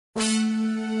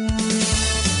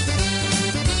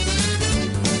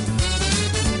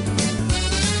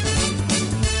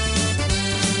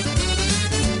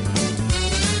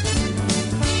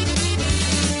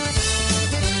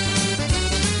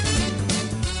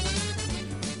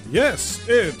Yes,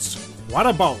 it's What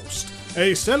a Boast,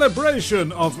 a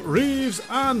celebration of Reeves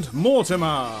and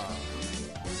Mortimer.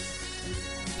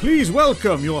 Please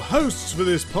welcome your hosts for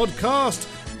this podcast,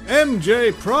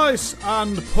 MJ Price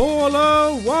and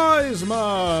Paula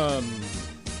Wiseman.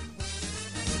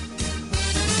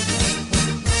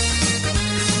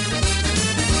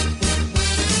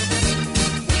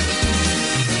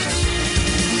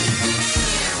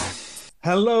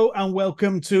 Hello and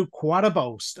welcome to Quite a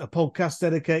Boast, a podcast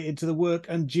dedicated to the work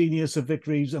and genius of Vic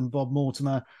Reeves and Bob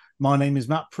Mortimer. My name is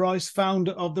Matt Price,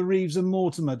 founder of the Reeves and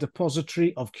Mortimer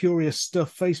Depository of Curious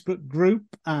Stuff Facebook group,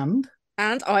 and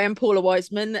I am Paula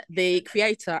Wiseman, the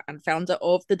creator and founder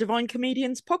of the Divine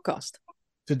Comedians podcast.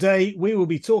 Today we will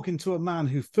be talking to a man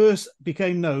who first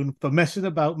became known for messing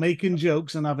about, making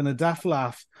jokes and having a daft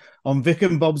laugh on Vic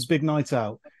and Bob's Big Night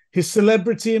Out. His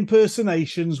celebrity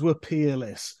impersonations were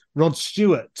peerless. Rod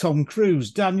Stewart, Tom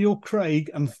Cruise, Daniel Craig,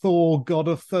 and Thor, God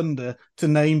of Thunder, to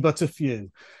name but a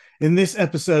few. In this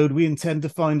episode, we intend to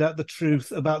find out the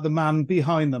truth about the man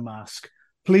behind the mask.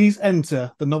 Please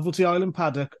enter the Novelty Island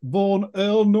paddock, Vaun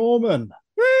Earl Norman.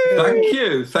 Thank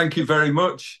you. Thank you very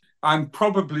much. I'm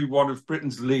probably one of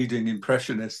Britain's leading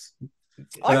impressionists.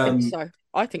 I think so.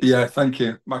 Yeah, thank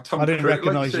you. I didn't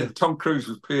recognise you. Tom Cruise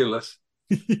was peerless.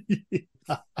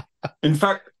 In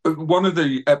fact, one of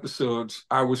the episodes,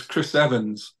 I was Chris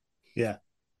Evans. Yeah.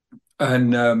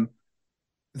 And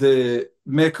the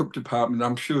makeup department,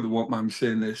 I'm sure they won't mind me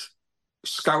saying this,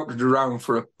 scouted around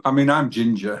I'm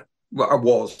ginger. Well, I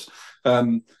was.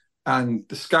 And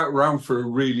they scouted around for a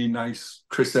really nice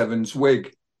Chris Evans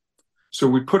wig. So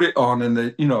we put it on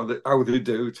and how they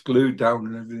do, it's glued down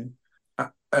and everything.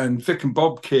 And Vic and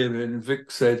Bob came in and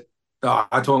Vic said, "Oh,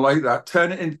 I don't like that.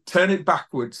 Turn it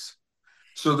backwards."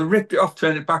 So they ripped it off,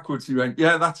 turned it backwards. He went,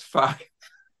 "Yeah, that's fine."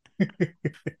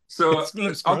 So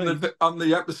on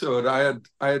the episode, I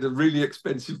had a really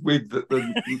expensive wig that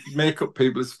the makeup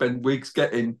people spent weeks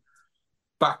getting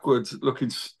backwards,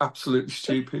 looking absolutely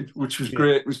stupid, which was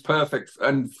great. It was perfect,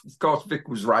 and of course Vic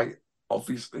was right,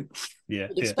 obviously. Yeah.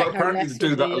 But apparently they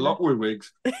do that a lot with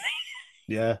wigs.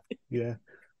 Yeah.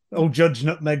 Old Judge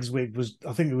Nutmeg's wig was,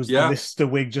 I think it was the Lister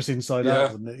wig just inside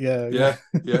out, wasn't it?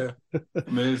 Yeah.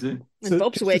 Amazing. And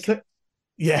Bob's wig.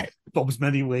 Bob's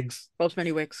many wigs.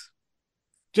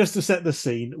 Just to set the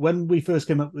scene, when we first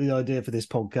came up with the idea for this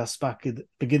podcast back in the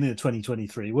beginning of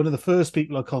 2023, one of the first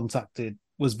people I contacted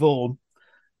was Vaun,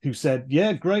 who said,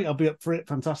 "Yeah, great, I'll be up for it.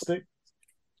 Fantastic."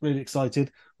 Really excited.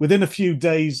 Within a few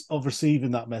days of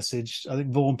receiving that message, I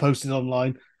think Vaun posted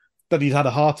online that he'd had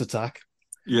a heart attack.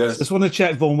 Yes. Just want to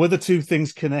check, Vaun, were the two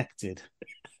things connected?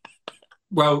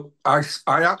 Well, I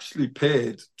actually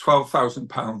paid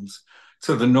 £12,000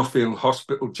 to the Nuffield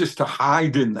Hospital just to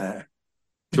hide in there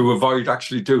to avoid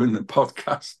actually doing the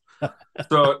podcast.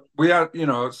 So we had,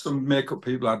 some makeup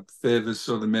people had favours,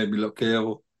 so they made me look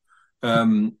ill.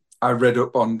 I read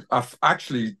up on...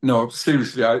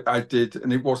 seriously, I did,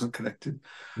 and it wasn't connected.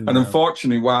 No. And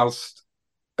unfortunately, whilst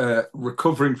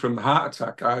recovering from the heart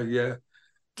attack, I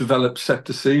developed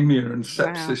septicemia and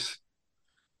sepsis.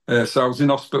 Wow. So I was in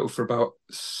hospital for about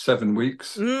 7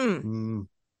 weeks, including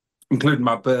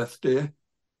my birthday.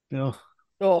 Oh,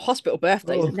 hospital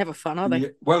birthdays are never fun, are they? Yeah.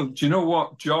 Well, do you know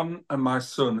what? John and my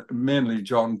son, mainly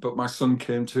John, but my son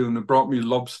came too, and they brought me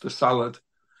lobster salad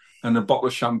and a bottle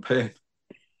of champagne.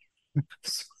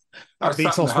 I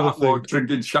sat in the heart ward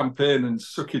drinking champagne and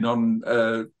sucking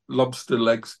on lobster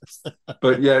legs.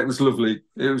 But yeah, it was lovely.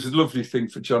 It was a lovely thing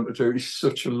for John to do. He's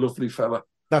such a lovely fella.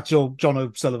 That's your John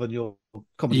O'Sullivan, your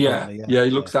comedy partner. Yeah,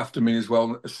 he looks after me as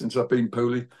well since I've been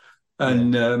poorly.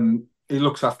 And he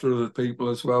looks after other people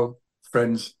as well,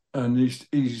 friends. And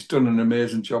he's done an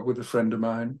amazing job with a friend of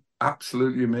mine.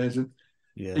 Absolutely amazing.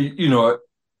 Yeah.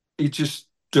 He just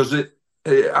does it.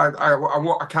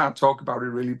 I can't talk about it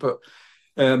really, but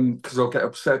because I'll get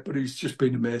upset. But he's just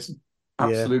been amazing,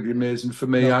 absolutely amazing for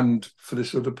me and for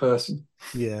this other person.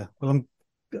 Yeah, well, I'm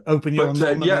open you on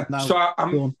now. So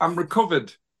I'm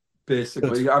recovered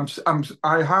basically.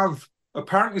 I have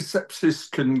apparently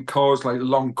sepsis can cause like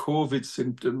long COVID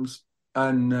symptoms,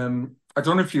 and I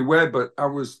don't know if you're aware, but I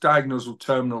was diagnosed with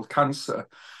terminal cancer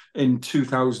in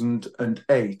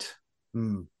 2008.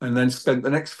 And then spent the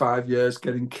next 5 years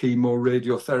getting chemo,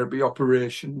 radiotherapy,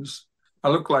 operations. I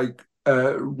look like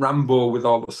Rambo with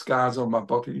all the scars on my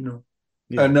body,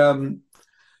 Yeah. And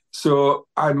so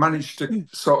I managed to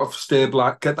sort of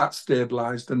get that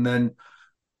stabilised. And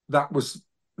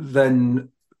then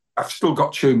I've still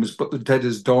got tumours, but they're dead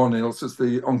as doornails, as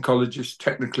the oncologist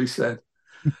technically said.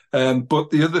 But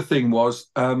the other thing was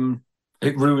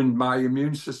it ruined my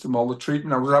immune system, all the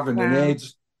treatment. I was having an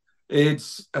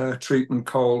AIDS treatment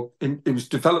it was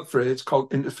developed for AIDS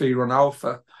called interferon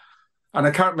alpha. And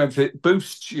I can't remember if it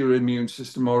boosts your immune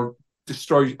system or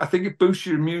destroys. I think it boosts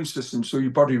your immune system so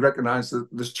your body recognises that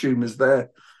there's tumours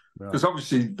there. Because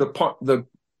obviously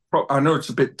I know it's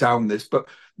a bit down this, but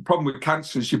the problem with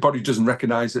cancer is your body doesn't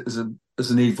recognise it as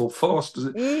an evil force,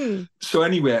 does it? So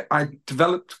anyway, I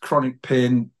developed chronic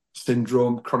pain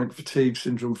syndrome, chronic fatigue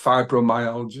syndrome,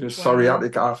 fibromyalgia,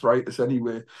 psoriatic arthritis.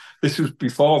 Anyway, this was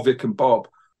before Vic and Bob.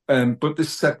 But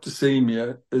this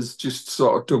septicemia has just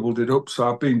sort of doubled it up.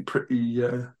 So I've been pretty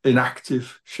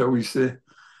inactive, shall we say.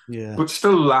 Yeah. But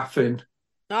still laughing.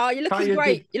 Oh, you're looking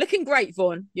great. You're looking great,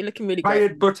 Vaun. You're looking really great.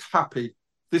 Tired but happy.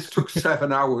 This took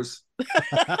 7 hours.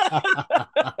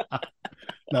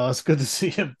 No, it's good to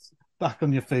see you back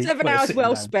on your feet. 7 hours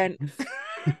well spent.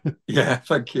 Yeah,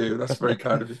 thank you. That's very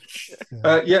kind of you.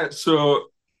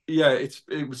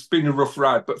 It's been a rough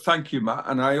ride, but thank you, Matt.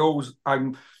 And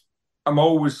I'm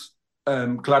always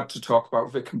glad to talk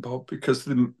about Vic and Bob because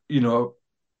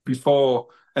before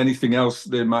anything else,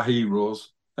 they're my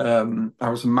heroes. I am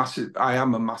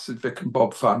a massive Vic and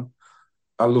Bob fan.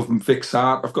 I love Vic's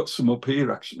art. I've got some up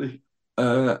here actually,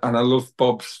 and I love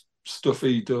Bob's stuff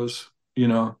he does.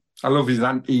 I love his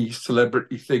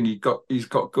anti-celebrity thing he's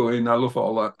got going. I love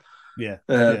all that. Yeah.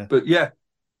 But yeah,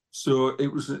 so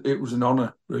it was an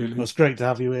honour, really. Well, it's great to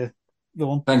have you here.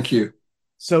 Go on. Thank you.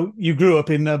 So you grew up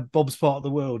in Bob's part of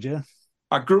the world, yeah?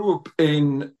 I grew up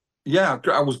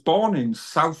I was born in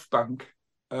South Bank.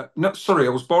 I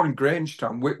was born in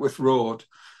Grangetown, Whitworth Road,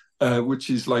 which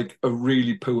is like a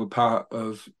really poor part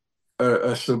of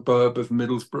a suburb of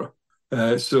Middlesbrough.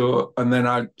 And then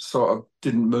I sort of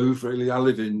didn't move really. I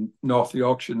live in North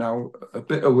Yorkshire now, a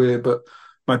bit away, but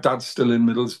my dad's still in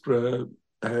Middlesbrough.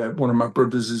 One of my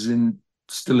brothers is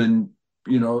still in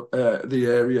the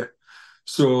area.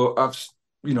 So I've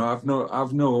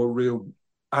no real.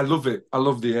 I love it. I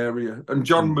love the area. And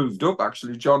John moved up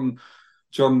actually. John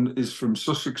is from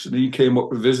Sussex, and he came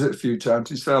up to visit a few times.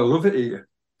 He said, "I love it here,"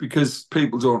 because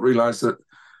people don't realise that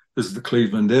there's the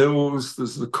Cleveland Hills,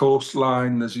 there's the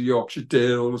coastline, there's the Yorkshire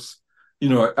Dales.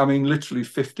 Literally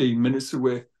 15 minutes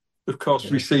away. Of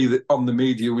course, we see that on the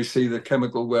media, we see the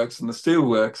chemical works and the steel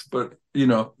works, but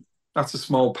that's a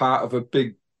small part of a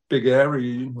big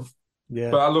area.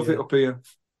 Yeah. But I love it up here.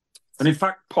 And in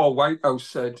fact, Paul Whitehouse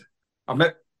said, I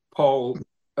met Paul.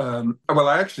 I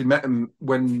actually met him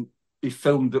when he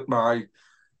filmed at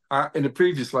in a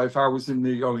previous life. I was in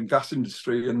the oil and gas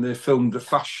industry, and they filmed a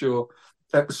fast show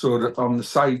episode on the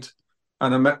site,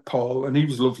 and I met Paul, and he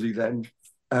was lovely then.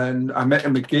 And I met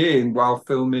him again while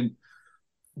filming.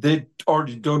 They'd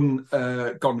already done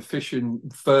Gone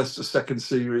Fishing, first or second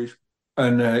series,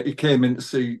 and he came in to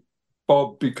see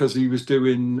Bob because he was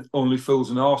doing Only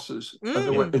Fools and Horses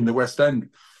in the West End.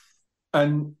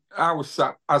 And I was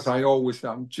sat, as I always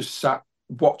am, just sat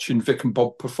watching Vic and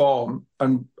Bob perform.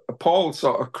 And Paul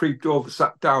sort of creeped over,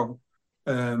 sat down,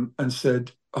 and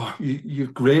said, "Oh, you're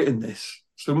great in this."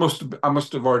 So I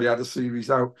must have already had a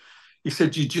series out. He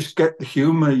said, "You just get the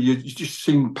humour. You just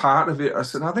seem part of it." I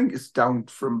said, "I think it's down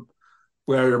from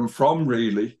where I'm from,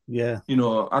 really." Yeah.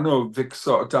 I know Vic's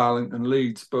sort of Darlington,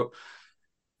 Leeds, but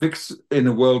Vic's in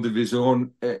a world of his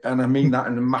own, and I mean that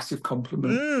in a massive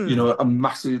compliment.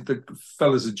 The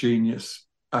fella's a genius.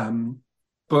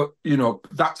 But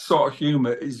that sort of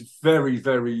humour is very,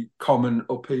 very common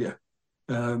up here.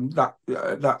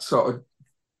 That sort of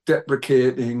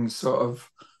deprecating, sort of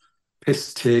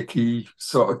piss-takey,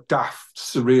 sort of daft,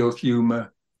 surreal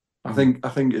humour. I think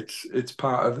it's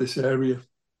part of this area.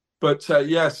 But so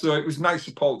it was nice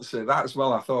of Paul to say that as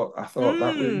well. I thought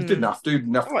that you didn't have to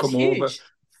come over.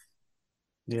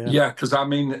 Yeah, because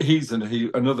he's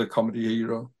another comedy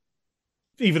hero.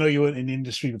 Even though you weren't in the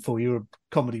industry before,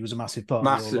 comedy was a massive part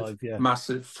of your life. Yeah,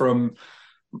 massive. From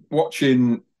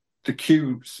watching the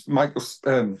Cubes, Michael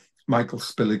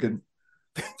Spilligan,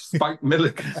 Spike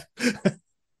Milligan.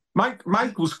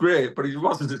 Mike was great, but he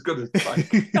wasn't as good as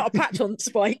Spike. Not a patch on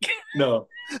Spike. No,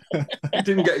 he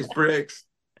didn't get his breaks.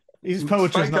 His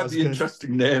poetry's Spike not had as the good.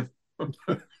 interesting name.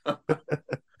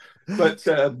 But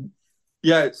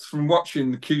it's from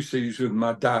watching the Q series with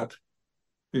my dad,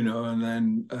 and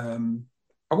then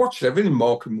I watched everything.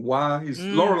 Morecambe Wise,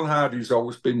 Laurel and Hardy's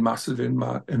always been massive in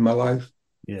my life.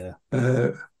 Yeah,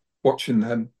 watching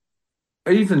them,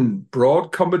 even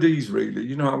broad comedies.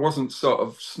 Really, I wasn't sort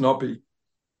of snobby,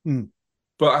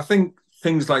 but I think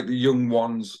things like The Young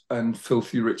Ones and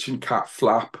Filthy Rich and Cat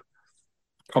Flap,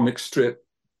 comic strip.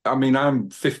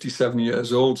 I'm 57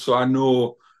 years old, so I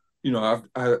know. I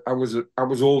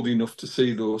was old enough to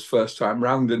see those first time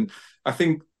round, and I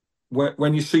think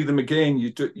when you see them again,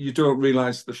 you don't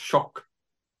realise the shock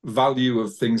value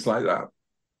of things like that.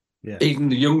 Yeah. Even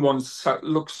the young ones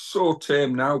look so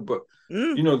tame now, but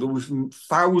you know, there was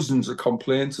thousands of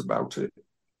complaints about it,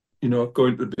 you know,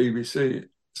 going to the BBC.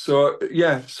 So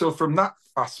yeah, so from that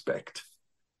aspect,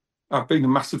 I've been a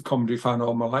massive comedy fan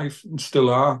all my life and still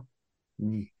are.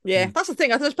 Yeah, that's the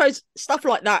thing. I suppose stuff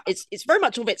like that, it's very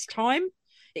much of its time.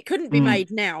 It couldn't be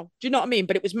made now. Do you know what I mean?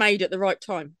 But it was made at the right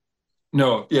time.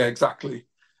 No, yeah, exactly.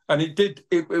 And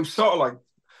it was sort of like,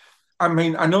 I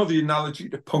mean, I know the analogy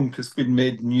to punk has been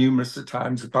made numerous of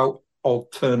times about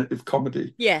alternative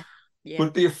comedy. Yeah. Yeah.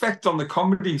 But the effect on the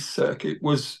comedy circuit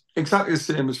was exactly the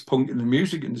same as punk in the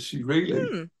music industry,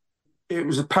 really. It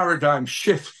was a paradigm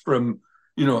shift from,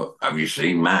 you know, have you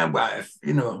seen my wife?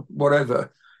 You know,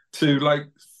 whatever, to like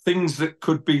things that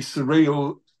could be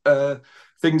surreal,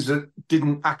 things that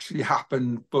didn't actually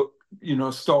happen, but, you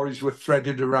know, stories were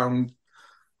threaded around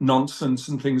nonsense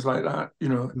and things like that. You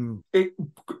know,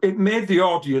 it made the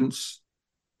audience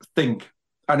think,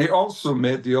 and it also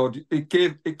made the audience.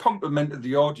 It complemented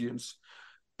the audience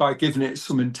by giving it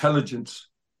some intelligence,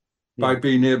 by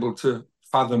being able to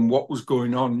fathom what was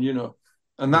going on. You know,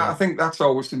 and that I think that's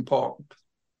always important.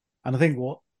 And I think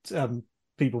what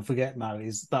people forget now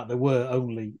is that there were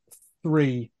only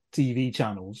 3 TV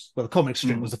channels. Well, the comic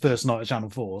strip was the first night at Channel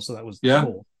 4, so that was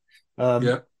 4.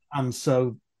 And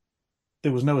so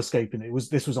there was no escaping it.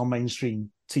 This was on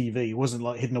mainstream TV. It wasn't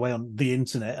like hidden away on the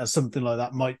internet as something like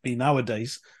that might be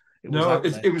nowadays. It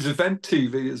was event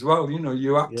TV as well. You know,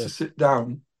 you had to sit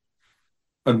down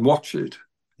and watch it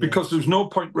because there was no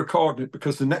point recording it,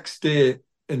 because the next day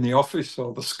in the office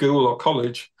or the school or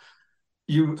college,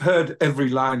 you heard every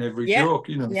line, every joke,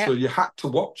 you know, so you had to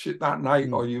watch it that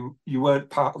night or you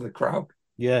weren't part of the crowd.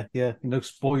 Yeah, no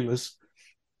spoilers.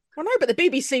 Well, no, but the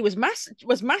BBC was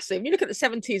massive. You look at the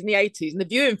 70s and the 80s and the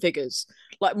viewing figures,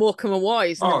 like Morecambe and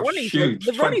Wise. And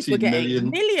the Ronnies were getting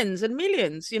millions and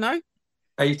millions, you know.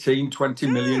 18, 20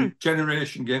 million,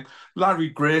 Generation Game. Larry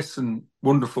Grayson,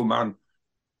 wonderful man.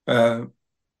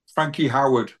 Frankie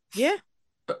Howard. Yeah.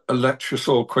 A lecturous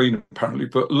old queen, apparently,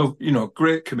 but love, you know,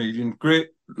 great comedian,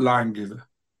 great line giver.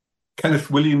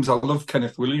 Kenneth Williams, I love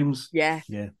Kenneth Williams. Yeah.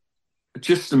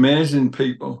 Just amazing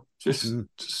people. Just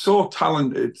so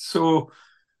talented, so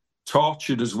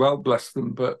tortured as well, bless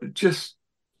them. But just,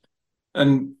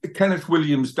 and Kenneth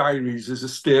Williams' diaries is a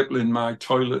staple in my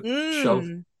toilet shelf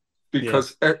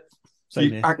because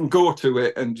I can go to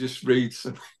it and just read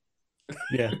some.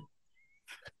 Yeah.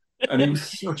 And he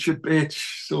was such a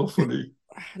bitch, so funny.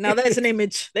 Now there's an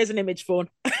image. There's an image, Vaun.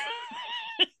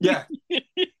 Yeah.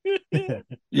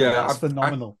 That's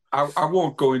phenomenal. I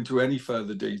won't go into any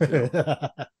further detail.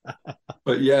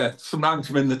 But yeah,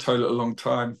 sometimes I'm in the toilet a long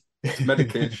time. It's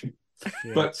medication.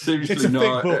 But seriously, it's a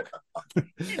big book.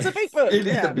 It's a big book. It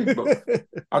is a big book.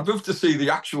 I'd love to see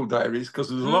the actual diaries because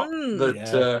there's a lot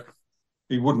that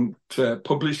he wouldn't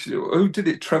publish. Who did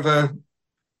it? Trevor?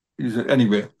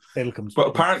 Anyway. But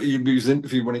apparently he was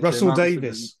interviewed when it Russell came out.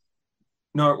 Davis.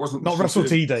 No, it wasn't. Not Russell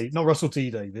T. Davis. Not Russell T.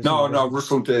 Davis. No,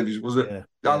 Russell Davies, was it?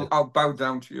 Yeah. I'll bow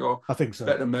down to your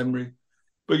better memory.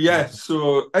 But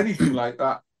so anything like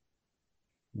that.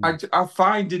 I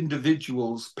find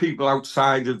individuals, people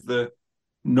outside of the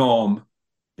norm,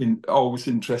 always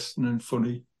interesting and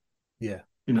funny. Yeah.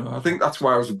 You know, I think that's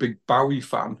why I was a big Bowie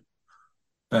fan.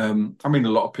 I mean, a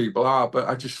lot of people are, but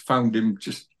I just found him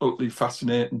just utterly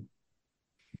fascinating.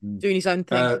 Doing his own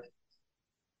thing.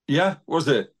 Was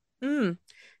it?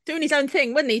 Doing his own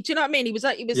thing, wasn't he? Do you know what I mean?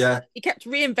 He kept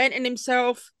reinventing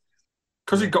himself.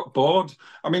 Because he got bored.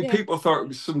 I mean, people thought it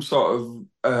was some sort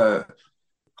of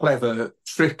clever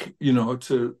trick, you know,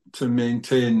 to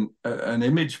maintain an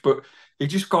image, but he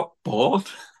just got bored,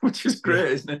 which is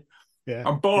great, isn't it? Yeah.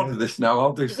 I'm bored of this now.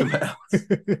 I'll do something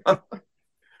else.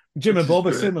 Jim and Bob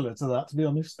are similar to that, to be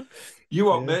honest. You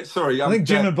are, mate. Sorry. I think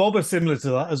Jim and Bob are similar to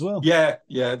that as well. Yeah.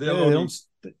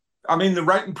 I mean, the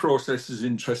writing process is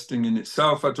interesting in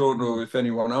itself. I don't know if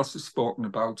anyone else has spoken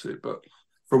about it, but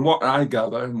from what I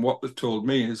gather and what they've told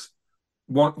me is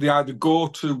they either go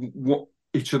to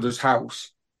each other's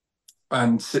house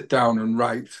and sit down and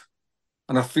write.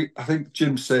 And I think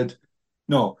Jim said,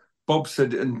 no, Bob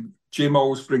said, and Jim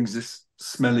always brings this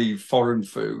smelly foreign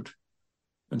food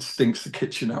and stinks the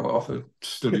kitchen out of a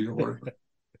study or whatever.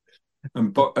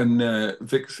 And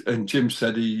Vic and Jim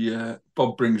said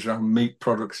Bob brings around meat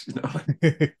products, you know,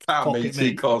 like cow meat,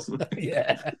 he calls them.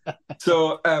 Yeah.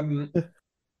 So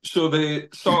they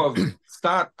sort of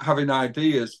start having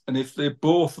ideas, and if they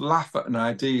both laugh at an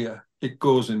idea, it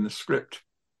goes in the script.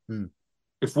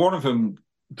 If one of them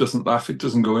doesn't laugh, it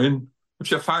doesn't go in,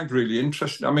 which I find really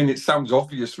interesting. I mean, it sounds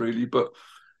obvious, really, but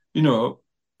you know,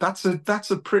 that's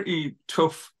a pretty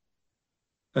tough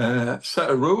set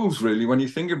of rules, really, when you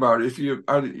think about it. If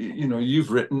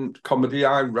you've written comedy,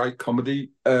 I write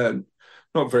comedy,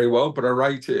 not very well, but I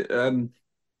write it, and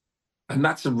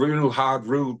that's a real hard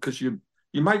rule, because you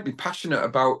might be passionate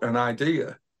about an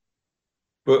idea,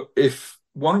 but if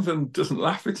one of them doesn't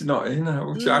laugh, it's not in,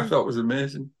 which I thought was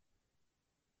amazing.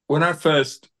 When I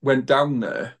first went down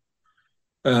there,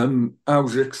 I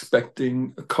was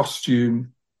expecting a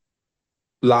costume,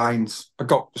 lines. I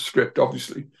got the script,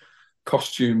 obviously,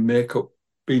 costume, makeup,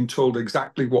 being told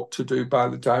exactly what to do by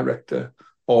the director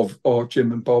or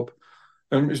Jim and Bob.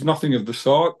 And it was nothing of the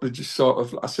sort. They just sort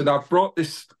of, I said, I've brought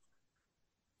this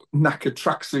knackered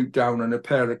tracksuit down and a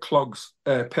pair of clogs,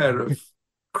 a pair of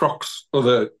Crocs,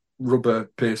 other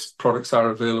rubber-based products are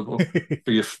available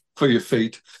for your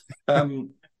feet. And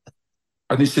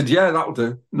he said, yeah, that'll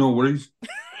do, no worries.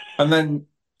 And then,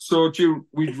 so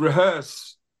we'd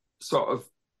rehearse sort of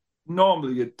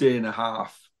normally a day and a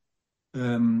half,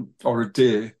 or a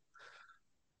day,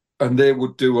 and they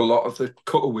would do a lot of the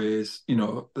cutaways,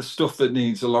 the stuff that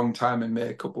needs a long time in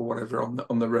makeup or whatever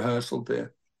on the rehearsal day.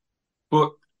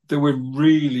 But they were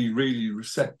really, really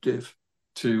receptive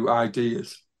to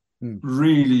ideas,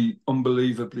 really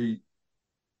unbelievably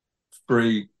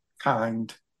free,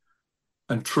 kind,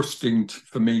 and trusting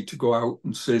for me to go out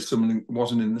and say something that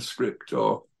wasn't in the script,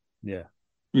 or,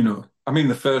 I mean,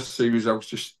 the first series, I was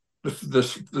just,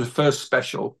 the first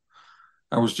special,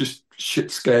 I was just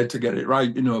shit scared to get it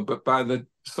right, but by the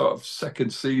sort of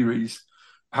second series,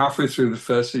 halfway through the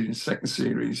first series, second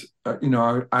series,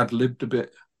 I'd lived a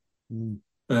bit. And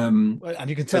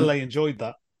you can tell they enjoyed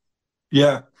that.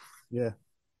 Yeah. Yeah.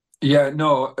 Yeah,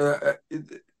 no,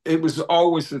 it was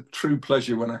always a true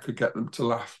pleasure when I could get them to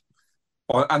laugh,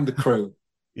 and the crew.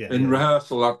 In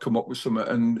rehearsal, I'd come up with something,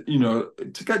 and,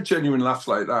 to get genuine laughs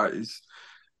like that is,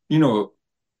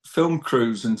 film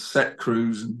crews and set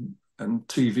crews and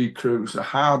TV crews are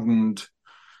hardened,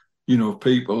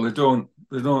 people. They don't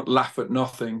laugh at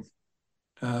nothing.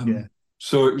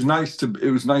 So it was nice to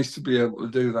be able to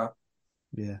do that.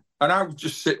 Yeah. And I would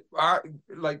just sit,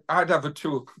 I'd have a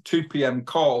 2 p.m.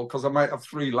 call, because I might have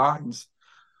 3 lines,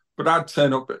 but I'd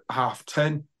turn up at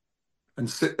 10:30 and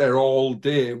sit there all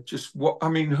day.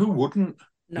 Who wouldn't?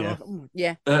 No,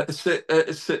 yeah. Sit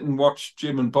and watch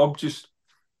Jim and Bob just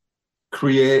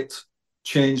create,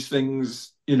 change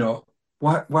things.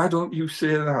 Why don't you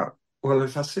say that? Well,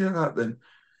 if I say that,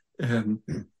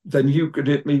 then you could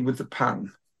hit me with the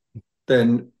pan.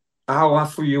 Then I'll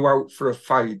offer you out for a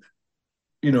fight.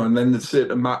 And then they'd say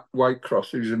to Matt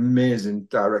Whitecross, who's an amazing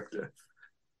director,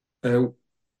 we're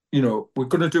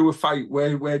going to do a fight.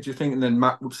 Where do you think? And then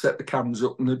Matt would set the cameras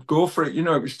up and they'd go for it.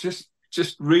 It was just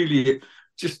really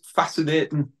just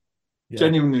fascinating,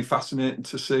 genuinely fascinating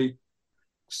to see.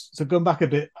 So going back a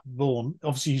bit, Vaughan,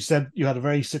 obviously you said you had a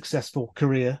very successful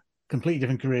career, completely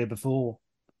different career before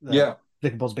Vic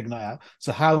and Bob's Big Night Out.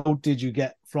 So how did you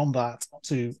get from that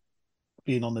to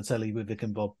being on the telly with Vic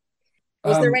and Bob?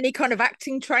 Was there any kind of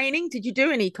acting training? Did you do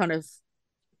any kind of...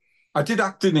 I did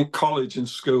acting in college and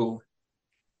school,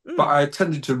 but I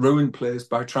tended to ruin plays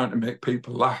by trying to make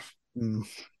people laugh. I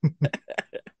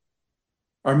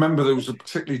remember there was a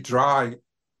particularly dry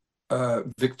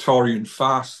Victorian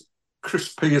farce.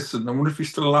 Chris Pearson, I wonder if he's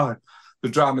still alive, the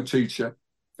drama teacher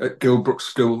at Gilbrook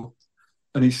School.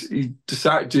 And he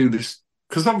decided to do this,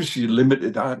 because obviously you're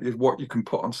limited, aren't you, what you can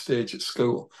put on stage at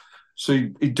school. So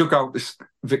he dug out this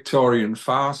Victorian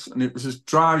farce, and it was as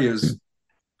dry as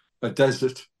a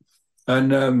desert.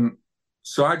 And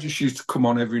so I just used to come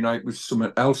on every night with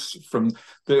something else from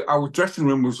our dressing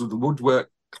room was with the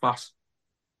woodwork class.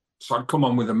 So I'd come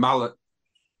on with a mallet,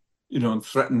 and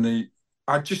threaten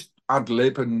I'd just ad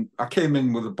lib, and I came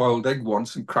in with a boiled egg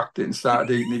once and cracked it and started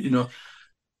eating it,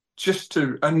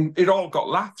 and it all got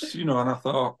laughs, and I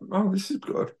thought, oh, this is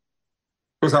good.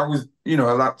 Because I was,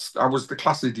 I was the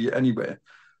class idiot anyway,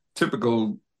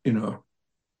 typical,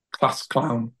 class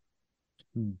clown.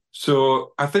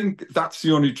 So I think that's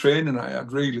the only training I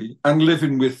had, really. And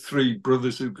living with 3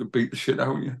 brothers who could beat the shit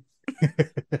out of you.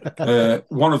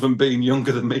 One of them being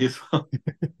younger than me as well.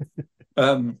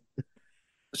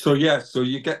 So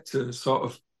you get to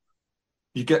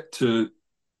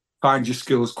find your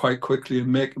skills quite quickly, and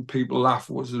making people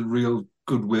laugh was a real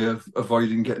good way of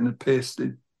avoiding getting a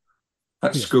pasted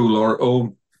at school or at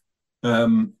home.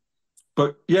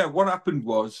 But yeah, what happened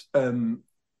was, I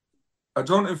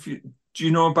don't know if do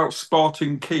you know about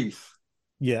Sporting Keith?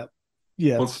 Yeah.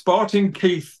 Well, Sporting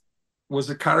Keith was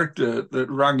a character that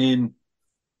rang in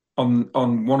on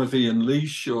one of Iain Lee's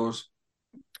shows,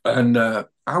 and I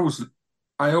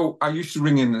used to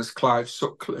ring in as Clive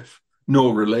Sutcliffe, no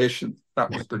relation.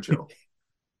 That was the joke.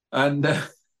 And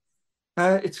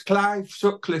It's Clive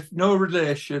Sutcliffe, no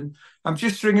relation. I'm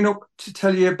just ringing up to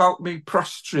tell you about me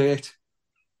prostrate.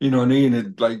 And Ian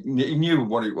had he knew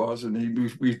what it was,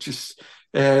 and we just,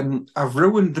 I've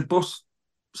ruined the bus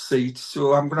seat,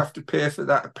 so I'm going to have to pay for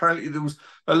that. Apparently there was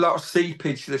a lot of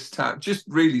seepage this time, just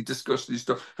really disgusting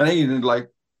stuff. And Ian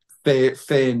had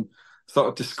feign sort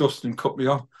of disgust and cut me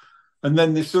off. And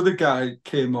then this other guy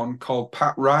came on called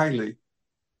Pat Riley,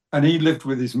 and he lived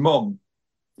with his mum.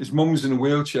 His mum was in a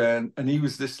wheelchair, and he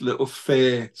was this little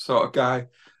fair sort of guy.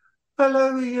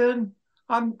 Hello, Ian.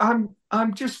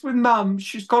 I'm just with Mum.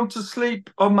 She's gone to sleep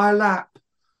on my lap.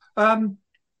 I'm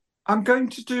going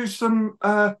to do some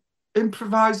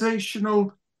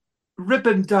improvisational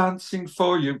ribbon dancing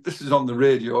for you. This is on the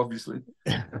radio, obviously.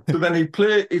 So then he'd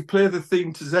play the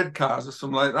theme to Z Cars or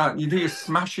something like that, and you'd hear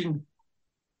smashing.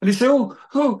 And he'd say,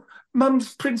 "Oh,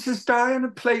 Mum's Princess Diana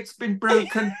plate's been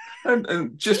broken,"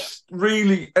 and just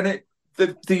really, and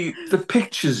the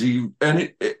pictures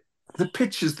the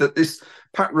pictures that this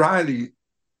Pat Riley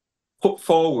put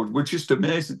forward were just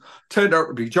amazing. Turned out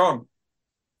to be John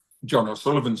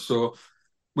O'Sullivan. So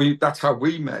that's how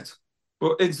we met.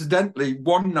 But incidentally,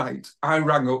 one night I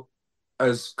rang up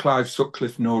as Clive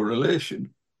Sutcliffe, no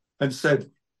relation, and said,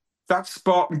 "That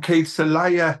Spartan Keith's a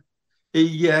liar.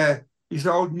 He's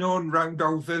all known round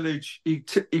our village. He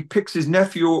picks his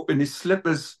nephew up in his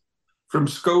slippers from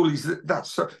school. I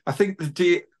think the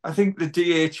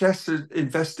DHS is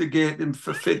investigating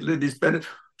for fiddling his benefit."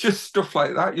 Just stuff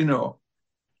like that,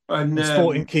 And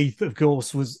Sporting Keith, of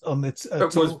course, was on the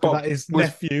talk about his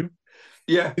nephew.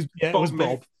 Yeah, it was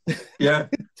Bob. Yeah,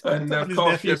 and of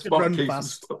course, yes, Bob Keith.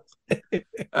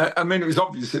 I mean, it was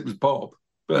obvious it was Bob,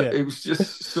 but it was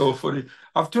just so funny.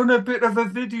 I've done a bit of a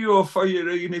video for you,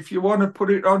 Ian, if you want to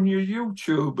put it on your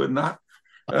YouTube and that.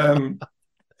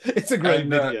 It's a great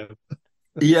video.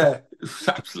 Yeah, it's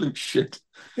absolute shit.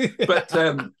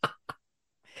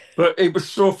 But it was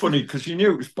so funny because you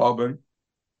knew it was Bob. And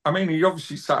I mean, he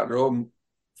obviously sat at home,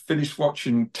 finished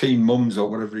watching Teen Mums or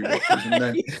whatever he watches, and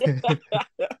then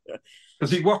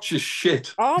because he watches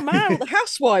shit. Oh man, the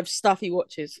housewives stuff he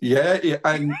watches. Yeah,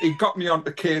 and he got me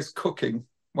onto Kay's Cooking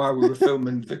while we were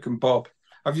filming Vic and Bob.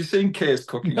 Have you seen Kay's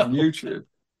Cooking on YouTube?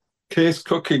 Kay's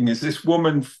Cooking is this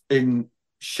woman in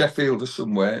Sheffield or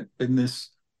somewhere in this.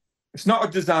 It's not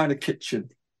a designer kitchen,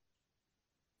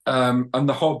 and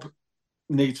the hob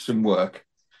needs some work,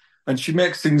 and she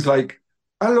makes things like,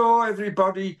 "Hello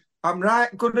everybody, I'm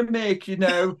going to make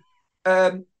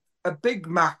a Big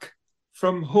Mac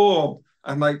from home,"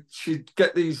 and she'd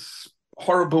get these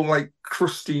horrible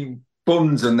crusty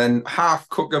buns and then half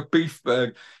cook a beef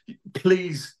burger.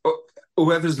 Please,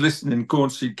 whoever's listening, go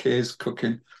and see Kay's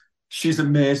Cooking. She's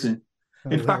amazing.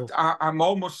 In fact, I'm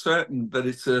almost certain that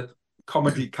it's a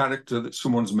comedy character that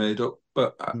someone's made up.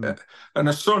 But and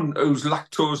a son who's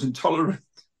lactose intolerant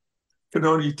can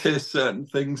only taste certain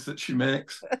things that she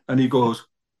makes, and he goes,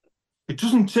 "It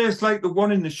doesn't taste like the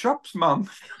one in the shops, Mum."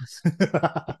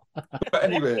 But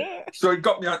anyway, so he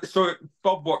got me out. So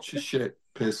Bob watches shit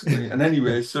basically, and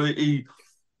anyway, so he'd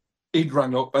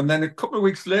rang up, and then a couple of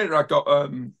weeks later, I got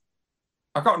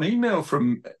an email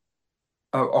from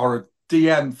or a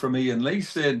DM from Iain Lee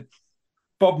saying,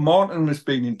 "Bob Morton has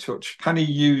been in touch. Can he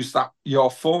use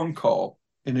your phone call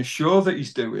in a show that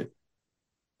he's doing?"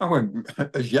 I went,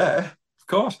 "Yeah, of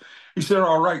course." He said,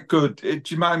 "All right, good. Do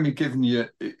you mind me giving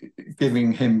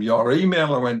him your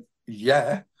email?" I went,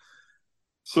 "Yeah."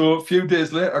 So a few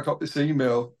days later, I got this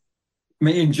email.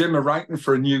 Me and Jim are writing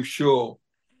for a new show,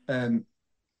 and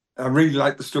I really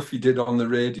like the stuff you did on the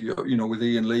radio, with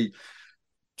Iain Lee.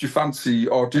 Do you fancy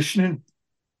auditioning?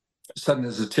 Send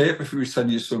us a tape if we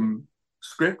send you some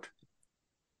script.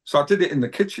 So I did it in the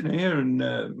kitchen here,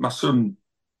 and my son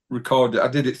recorded. I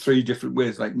did it 3 different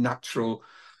ways, like natural,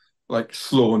 like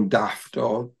slow and daft,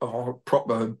 or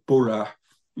proper Borough,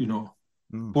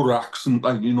 Borough accent,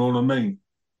 you know what I mean?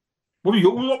 What are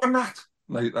you looking at?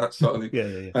 Like that sort of thing.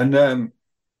 Yeah.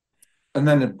 And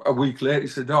then a week later, he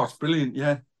said, "Oh, it's brilliant.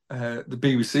 Yeah, the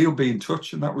BBC will be in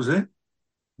touch," and that was it.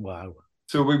 Wow.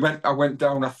 So I went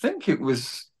down. I think it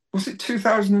was it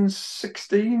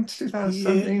 2016,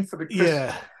 2017 for the Christmas?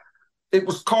 Yeah. It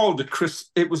was called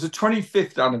it was the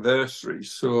 25th anniversary.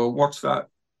 So what's that?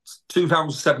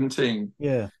 2017.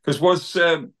 Yeah. Because was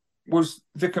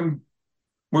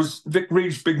Vic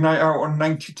Reeves' Big Night Out on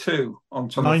 92 on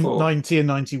Channel 4? 90 and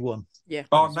 91. Yeah.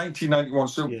 Oh, 1991.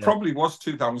 So it probably was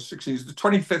 2016. It's the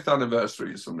 25th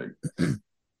anniversary or something.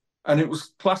 And it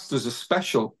was classed as a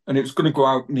special, and it was going to go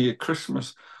out near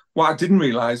Christmas. What I didn't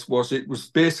realise was it was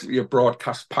basically a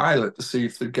broadcast pilot to see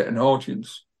if they'd get an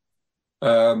audience.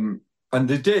 And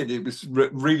they did. It was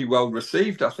really well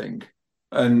received, I think.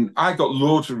 And I got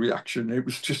loads of reaction. It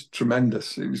was just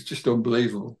tremendous. It was just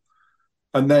unbelievable.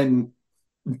 And then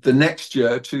the next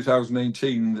year,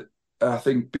 2018, I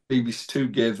think BBC Two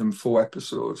gave them 4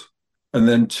 episodes. And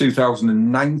then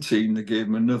 2019, they gave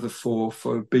them another 4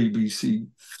 for BBC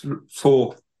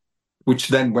 4, which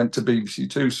then went to BBC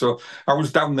Two. So I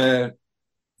was down there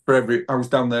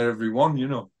every one, you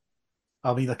know.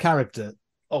 I mean, the character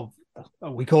of,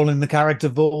 are we calling the character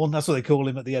Vaun? That's what they call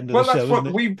him at the end of the show. Well,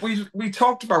 that's what we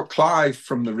talked about Clive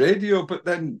from the radio, but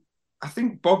then I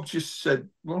think Bob just said,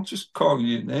 "Well, just call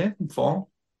your name, Vaun."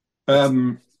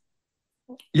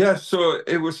 Yeah, so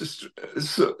it was just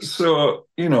so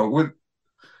you know,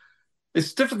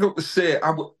 it's difficult to say.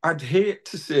 I'd hate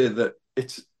to say that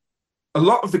it's a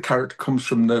lot of the character comes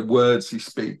from the words he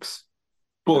speaks,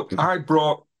 but I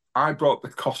brought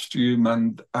the costume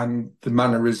and the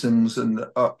mannerisms and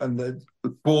the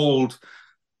bold,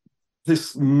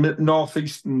 this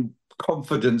northeastern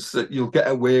confidence that you'll get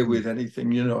away with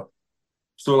anything, you know.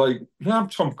 So like, yeah, I'm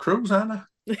Tom Cruise, aren't I?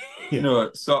 You know,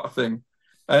 sort of thing.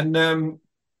 And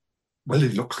well, he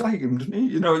looks like him, doesn't he?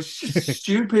 You know, it's just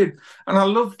stupid, and I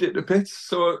loved it a bit.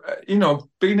 So you know,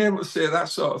 being able to say that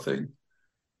sort of thing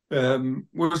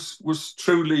was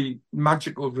truly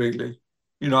magical, really.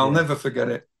 You know, I'll never forget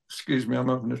it. Excuse me, I'm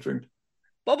having a drink.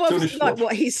 Bob obviously liked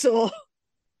what he saw.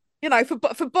 You know, for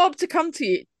Bob to come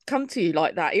to you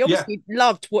like that, he obviously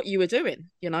loved what you were doing.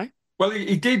 You know. Well,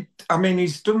 he did. I mean,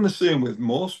 he's done the same with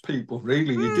most people,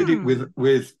 really. He did it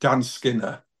with Dan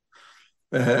Skinner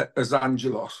as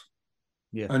Angelos.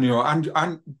 Yeah. And, you know,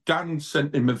 and Dan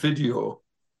sent him a video,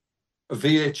 a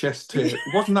VHS tape. It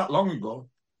wasn't that long ago.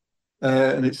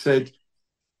 And it said,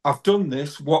 "I've done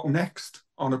this. What next?"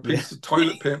 on a piece of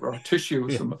toilet paper or tissue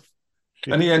or something.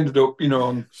 Yeah. And he ended up, you know,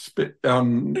 on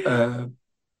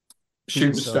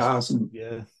Shooting Stars. And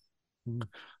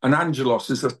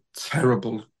Angelos is a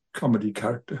terrible comedy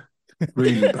character.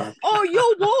 Really bad. Oh,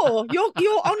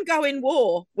 your ongoing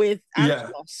war with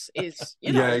Angelos is,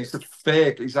 you know. Yeah, he's a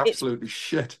fake. He's absolutely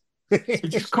shit. He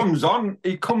just comes on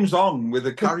with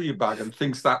a carrier bag and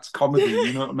thinks that's comedy,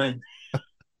 you know what I mean?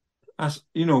 As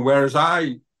you know, whereas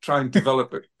I try and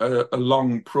develop a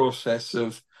long process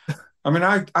of, I mean,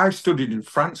 I studied in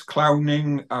France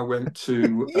clowning. I went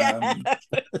to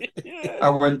I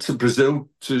went to Brazil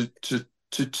to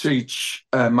teach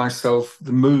myself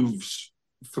the moves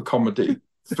for comedy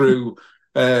through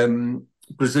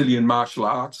Brazilian martial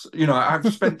arts. You know,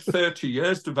 I've spent 30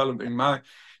 years developing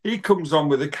he comes on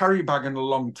with a carry bag and a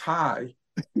long tie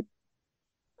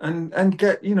and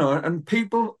get, you know, and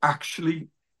people actually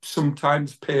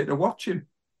sometimes pay to watch him.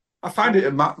 I find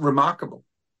it remarkable.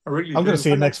 I really I'm going to see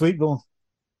him next week, Vaun.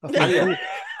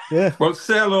 Yeah. Well,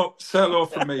 say hello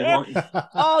from me, won't you?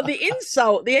 Oh, the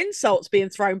insults being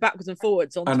thrown backwards and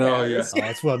forwards on Twitter. I know, yeah. Oh,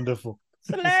 it's wonderful. It's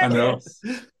hilarious. I know.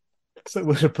 So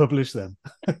we should publish them.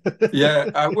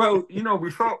 Yeah. Well, you know,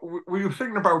 we were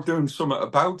thinking about doing something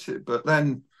about it, but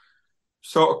then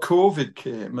sort of COVID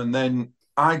came, and then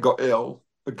I got ill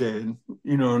again,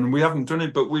 you know, and we haven't done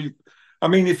it. But I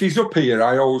mean, if he's up here,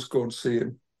 I always go and see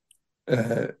him.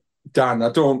 Dan, I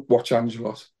don't watch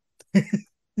Angelos.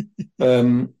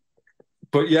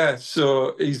 But yeah,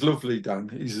 so he's lovely, Dan.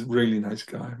 He's a really nice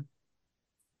guy.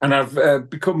 And I've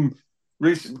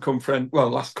recently become friend, well,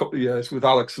 last couple of years with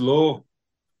Alex Lowe,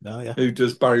 who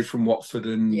does Barry from Watford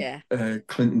and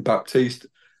Clinton Baptiste.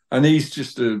 And he's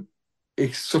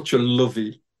such a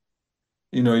lovey,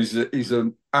 you know, he's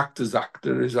an actor's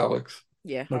actor, is Alex.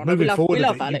 Yeah, we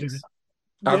love Alex.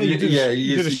 You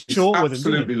did a short with him,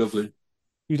 absolutely lovely.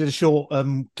 You did a short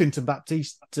Clinton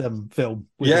Baptiste film.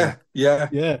 Yeah.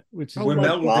 Which is oh my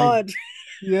God.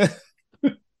 Yeah.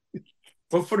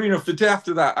 Well, funny enough, the day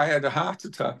after that, I had a heart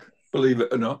attack, believe it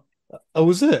or not. Oh,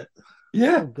 was it?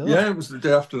 Yeah. Oh, yeah, it was the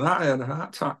day after that I had a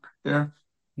heart attack. Yeah.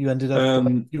 You ended up,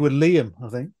 you were Liam, I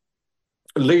think.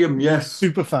 Liam, yes.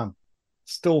 Super fan.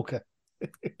 Stalker.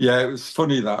 Yeah, it was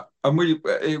funny that. And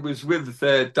it was with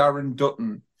Darren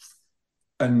Dutton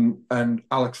and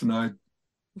Alex and I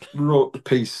wrote the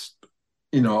piece,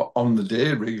 you know, on the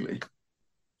day, really.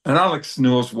 And Alex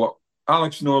knows what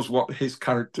his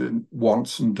character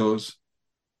wants and does.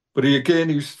 But he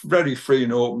was very free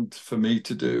and open for me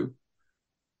to do.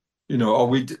 You know,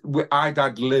 or I'd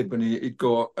ad lib and he'd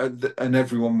go, and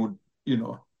everyone would, you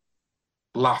know,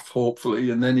 laugh,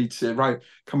 hopefully. And then he'd say, right,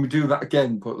 can we do that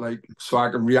again? But like, so I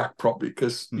can react properly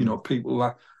because, you know, people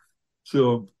laugh.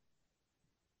 So,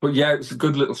 but yeah, it was a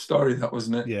good little story, that,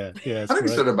 wasn't it? Yeah. I think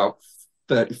it's at about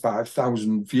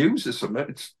 35,000 views or something.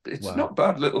 It's wow. Not a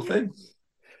bad little thing.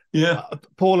 Yeah.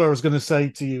 Paula, I was going to say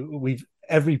to you,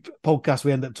 every podcast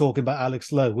we end up talking about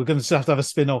Alex Lowe. We're going to have a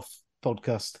spin-off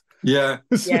podcast. Yeah.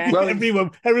 Well,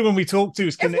 everyone we talk to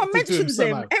is connected to him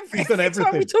somehow. Every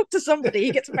time we talk to somebody,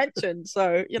 he gets mentioned.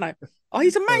 So,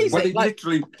 he's amazing. Well,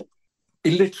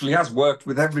 he literally has worked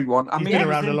with everyone. He's been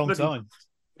around a long time.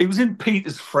 He was in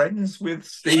Peter's Friends with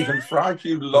Stephen Fry,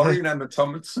 Hugh Laurie, and Emma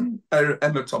Thompson.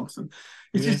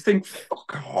 You just think,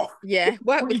 fuck off. Yeah,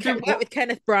 work with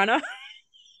Kenneth Branagh.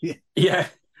 Yeah.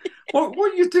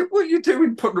 What you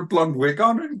doing putting a blonde wig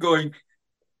on and going,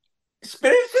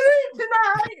 Spirits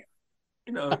tonight?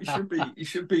 He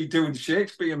should be doing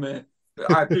Shakespeare, mate.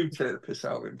 I do take the piss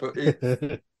out of him, but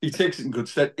he takes it in good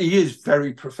stead. He is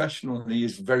very professional and he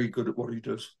is very good at what he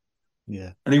does.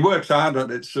 Yeah. And he works hard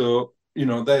at it, so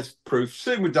there's proof.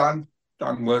 Same with Dan.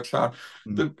 Dan works hard.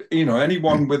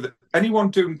 Anyone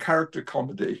doing character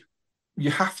comedy,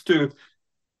 you have to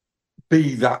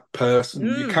be that person.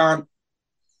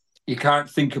 You can't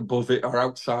think above it or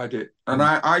outside it. And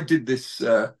I did this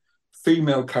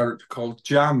female character called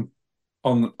Jam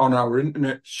on our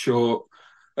internet show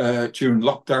during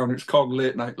lockdown. It's called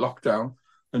Late Night Lockdown.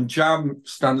 And Jam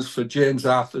stands for James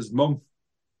Arthur's mum.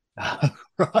 Right.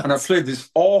 And I played this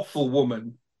awful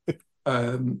woman.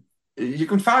 You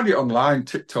can find it online,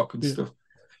 TikTok and stuff.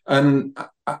 And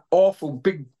awful,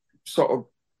 big sort of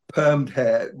permed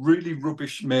hair, really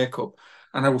rubbish makeup.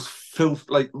 And I was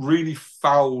really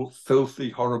foul, filthy,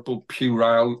 horrible,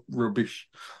 puerile rubbish.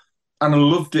 And I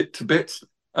loved it to bits.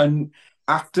 And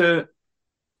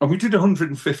we did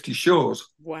 150 shows.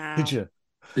 Wow. Did you?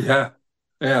 Yeah,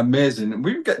 amazing. And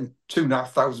we were getting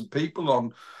 2,500 people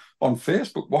on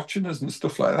Facebook watching us and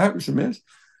stuff like that. It was amazing.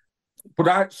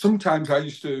 But sometimes I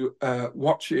used to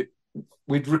watch it.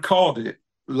 We'd record it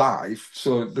live,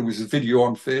 so there was a video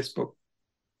on Facebook.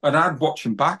 And I'd watch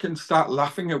him back and start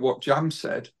laughing at what Jam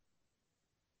said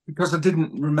because I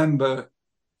didn't remember.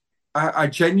 I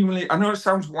genuinely, I know it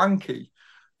sounds wanky,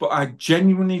 but I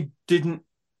genuinely didn't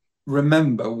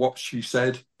remember what she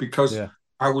said because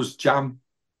I was Jam.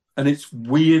 And it's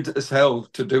weird as hell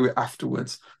to do it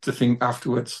afterwards, to think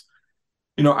afterwards.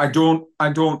 I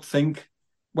don't think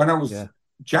when I was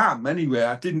Jam anyway,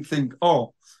 I didn't think,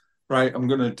 oh, right, I'm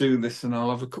going to do this and I'll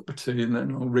have a cup of tea and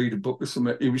then I'll read a book or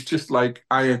something. It was just like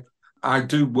I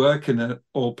do work in an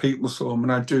old people's home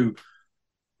and I do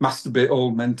masturbate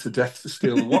old men to death for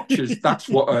steal watches. That's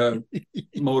what a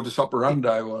modus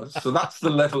operandi was. So that's the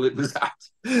level it was at.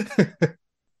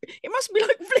 It must be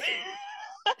like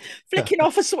flicking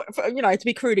off a switch, to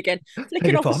be crude again,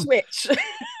 flicking off a switch.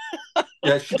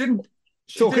 Yeah, she didn't.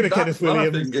 Talking to Kenneth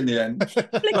Williams. I think in the end.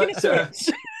 Flicking a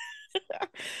switch.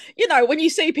 When you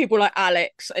see people like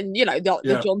Alex and,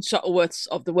 the John Shuttleworths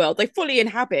of the world, they fully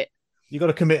inhabit. You got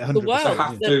to commit 100%. The world.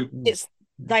 Have to.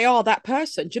 They are that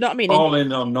person. Do you know what I mean? All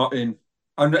in or not in.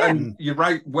 And you're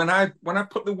right. When I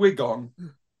put the wig on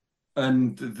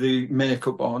and the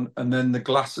makeup on and then the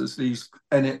glasses, these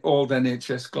old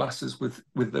NHS glasses with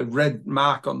the red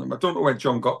mark on them. I don't know where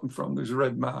John got them from. There's a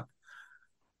red mark.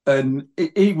 And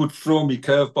he would throw me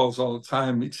curveballs all the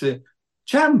time. He'd say,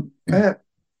 Jam,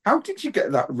 how did you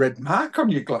get that red mark on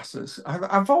your glasses?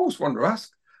 I've always wanted to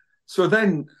ask. So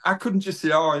then I couldn't just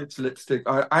say, oh, it's lipstick.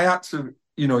 I had to,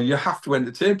 you have to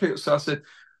entertain people. So I said,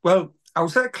 well, I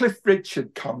was at a Cliff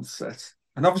Richard concert.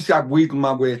 And obviously I'd wheedled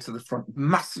my way to the front.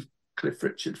 Massive Cliff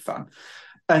Richard fan.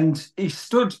 And he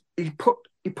put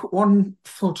one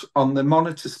foot on the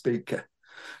monitor speaker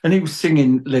and he was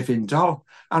singing Living Doll.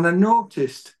 And I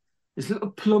noticed his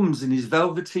little plums in his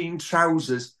velveteen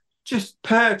trousers just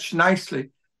perched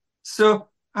nicely. So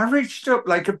I reached up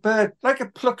like a bird, like a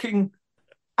plucking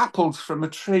apples from a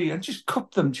tree and just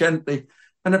cupped them gently.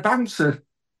 And a bouncer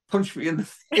punched me in the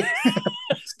face.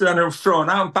 So I was thrown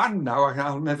out. I'm banned now.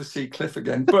 I'll never see Cliff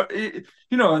again. But,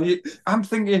 I'm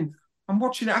thinking, I'm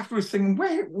watching it afterwards thinking,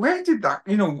 where did that,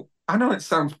 I know it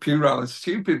sounds puerile and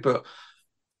stupid, but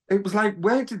it was like,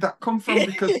 where did that come from?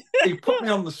 Because he put me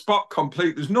on the spot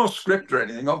complete. There's no script or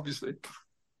anything, obviously.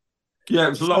 Yeah,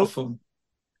 it was a lot of fun.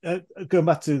 Going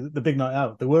back to the big night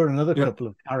out, there were another couple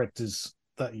of characters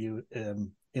that you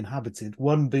inhabited.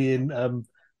 One being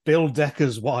Bill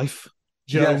Decker's wife,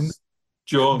 Joan. Yes,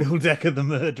 Joan. Bill Decker, the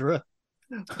murderer.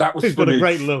 That was He's got a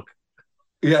great look.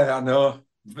 Yeah, I know.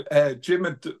 Jim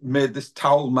had made this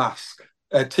towel mask,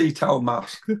 a tea towel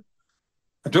mask.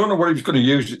 I don't know what he was going to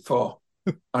use it for.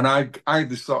 And I had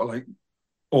this sort of like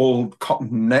old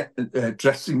cotton net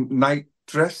night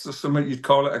dress or something you'd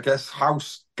call it, I guess,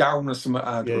 house gown or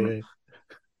something.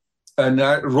 And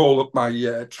I roll up my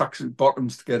tracksuit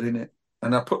bottoms to get in it.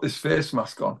 And I put this face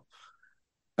mask on.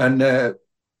 And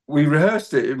we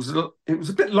rehearsed it. It was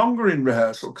a bit longer in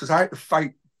rehearsal because I had to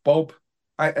fight Bob.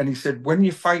 And he said, when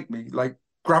you fight me, like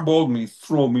grab hold of me,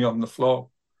 throw me on the floor.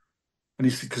 And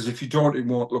he said, because if you don't, it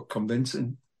won't look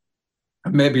convincing.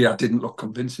 And maybe I didn't look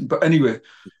convincing. But anyway,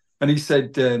 and he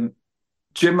said,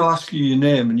 Jim will ask you your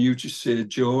name and you just say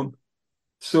Joan.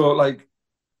 So, like,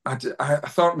 I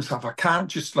thought to myself, I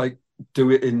can't just, like, do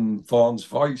it in Vaughn's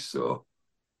voice. So,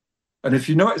 and if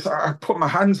you notice, I put my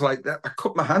hands like that. I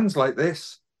cut my hands like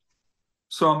this.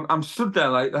 So I'm stood there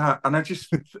like that. And I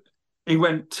just, he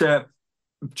went,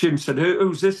 Jim said,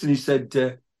 who's this? And he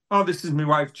said, oh, this is my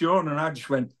wife, Joan. And I just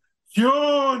went,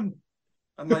 Joan!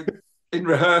 And, like, in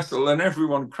rehearsal, and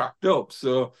everyone cracked up.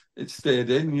 So it stayed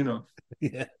in, you know.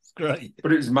 Yeah, it's great.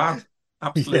 But it was mad.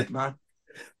 Absolutely mad.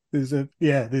 There's a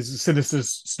sinister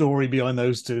story behind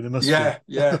those two. There must be.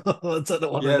 Yeah. I don't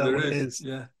know what it is.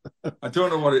 Yeah. I don't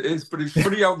know what it is, but it's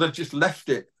funny how they just left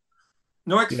it.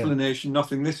 No explanation,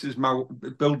 nothing. This is my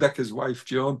Bill Decker's wife,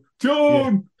 Joan.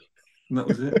 Joan! Yeah. And that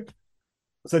was it.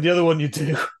 So the other one you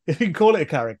do, if you can call it a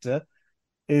character,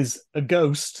 is a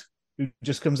ghost who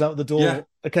just comes out the door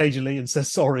occasionally and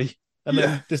says sorry and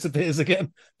then disappears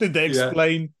again. Did they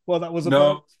explain what that was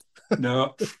about?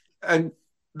 No. And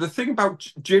the thing about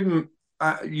Jim,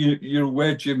 you're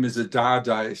aware Jim is a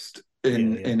Dadaist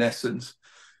in essence.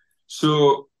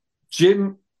 So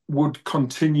Jim would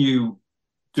continue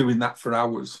doing that for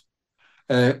hours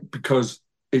because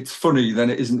it's funny, then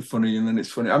it isn't funny, and then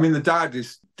it's funny. I mean, the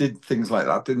Dadists did things like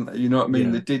that, didn't they? You know what I mean?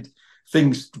 Yeah. They did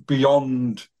things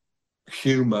beyond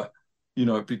humour. You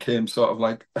know, it became sort of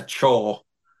like a chore.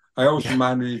 I always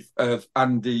remind me of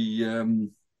Andy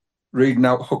reading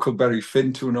out Huckleberry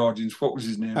Finn to an audience. What was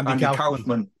his name? Andy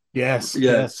Kaufman. Yes.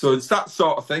 So it's that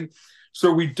sort of thing.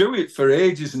 So we do it for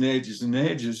ages and ages and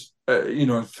ages, you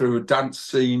know, through a dance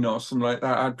scene or something like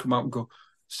that. I'd come out and go,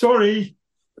 sorry,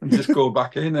 and just go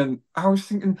back in. And I was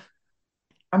thinking,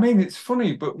 I mean, it's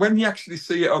funny, but when you actually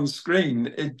see it on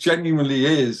screen, it genuinely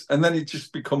is. And then it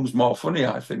just becomes more funny,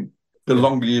 I think, the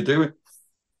longer you do it.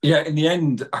 Yeah, in the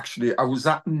end, actually, I was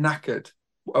that knackered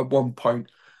at one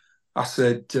point. I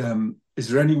said, is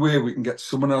there any way we can get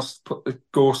someone else to put the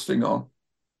ghosting on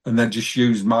and then just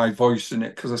use my voice in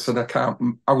it? Because I said, I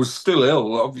can't. I was still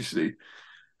ill, obviously.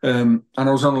 And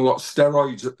I was on a lot of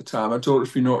steroids at the time. I don't know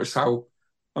if you notice how,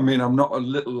 I mean, I'm not a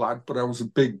little lad, but I was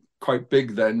quite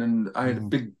big then. And I had a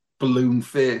big balloon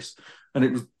face. And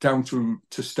it was down to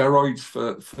steroids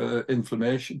for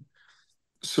inflammation.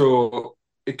 So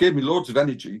it gave me loads of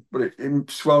energy, but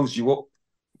it swells you up.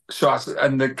 So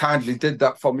and they kindly did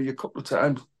that for me a couple of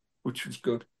times, which was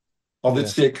good. Or they'd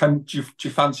say, do you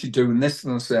fancy doing this?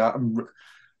 And I say,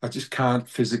 I just can't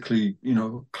physically, you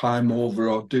know, climb over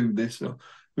or do this. Or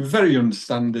very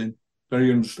understanding,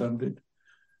 very understanding.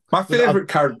 My favourite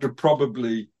character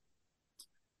probably,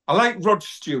 I like Rod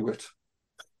Stewart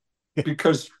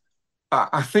because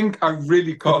I think I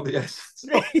really caught the essence.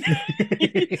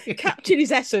 Captured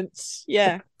his essence,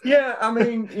 yeah. Yeah, I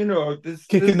mean, you know,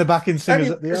 kicking the back in singers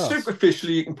at the arse.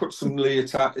 Superficially, you can put some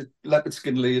leopard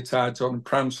skin leotards on and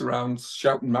prance around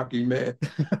shouting Maggie May.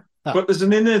 But there's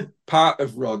an inner part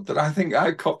of Rod that I think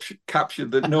I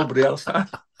captured that nobody else had.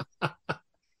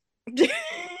 That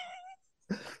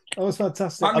was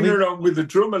fantastic. Hanging around with the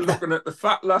drummer looking at the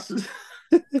fat lasses.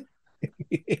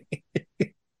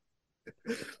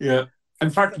 Yeah. In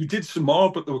fact, we did some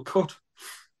more, but they were cut.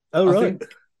 Oh, right.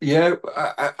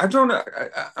 I don't know.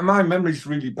 My memory's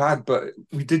really bad, but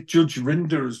we did Judge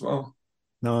Rinder as well.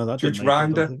 No, that Judge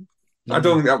Rinder. I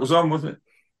don't think that was on, was it?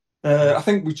 I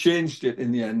think we changed it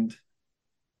in the end.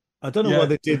 I don't know why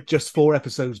they did just 4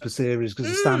 episodes per series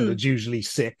because the standard's usually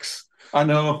 6. I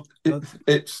know.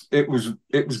 It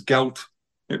was gelt.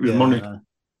 It was money.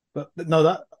 But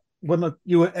no,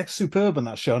 you were superb on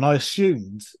that show, and I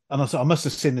assumed, and I thought I must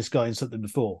have seen this guy in something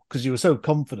before because you were so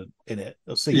confident in it,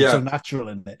 or so natural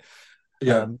in it.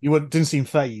 Yeah, you didn't seem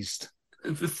phased.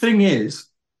 The thing is,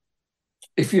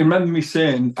 if you remember me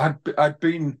saying I'd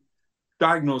been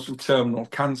diagnosed with terminal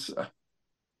cancer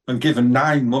and given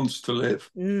 9 months to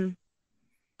live,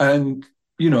 and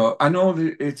you know, I know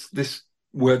that it's this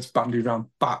word's bandied around,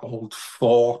 battled,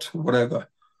 fought, whatever.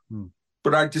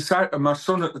 But I decided, my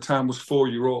son at the time was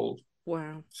 4-year-old.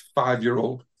 Wow.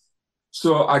 5-year-old.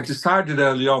 So I decided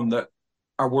early on that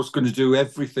I was going to do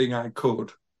everything I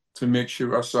could to make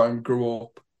sure I saw him grow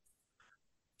up.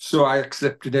 So I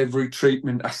accepted every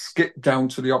treatment. I skipped down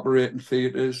to the operating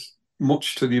theatres,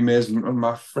 much to the amazement of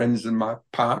my friends and my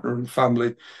partner and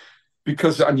family,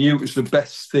 because I knew it was the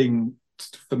best thing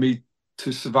for me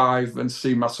to survive and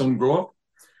see my son grow up.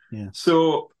 Yeah.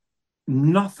 So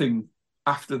nothing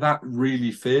after that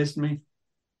really fazed me.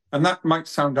 And that might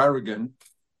sound arrogant.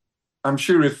 I'm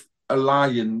sure if a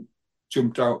lion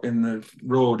jumped out in the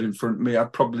road in front of me,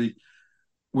 I'd probably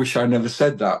wish I never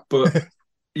said that. But,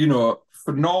 you know,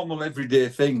 for normal everyday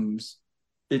things,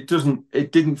 it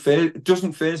doesn't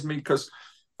faze me, because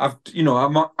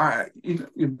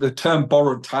the term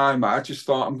borrowed time, I just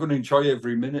thought I'm going to enjoy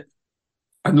every minute.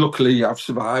 And luckily I've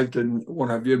survived and what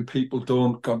have you, and people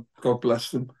don't, God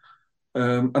bless them.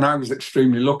 And I was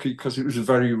extremely lucky because it was a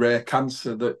very rare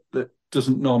cancer that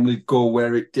doesn't normally go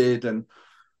where it did, and,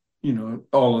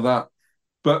 all of that.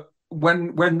 But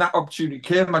when that opportunity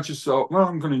came, I just thought, well,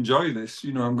 I'm going to enjoy this.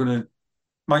 I'm going to,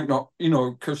 might not,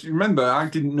 because remember, I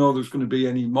didn't know there was going to be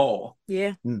any more.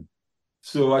 Yeah.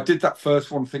 So I did that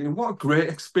first one thinking, what a great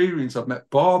experience. I've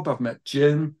met Bob, I've met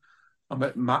Jim, I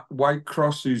met Matt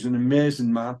Whitecross, who's an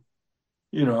amazing man,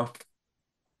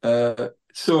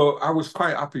 so I was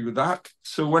quite happy with that.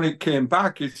 So when it came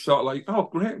back, it's sort of like, oh,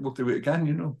 great, we'll do it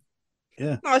again,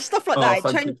 Yeah. No, stuff like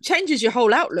that, it changes your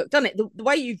whole outlook, doesn't it? The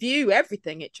way you view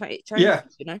everything, it changes,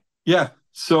 Yeah.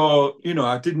 So,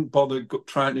 I didn't bother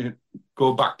trying to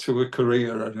go back to a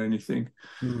career or anything.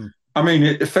 I mean,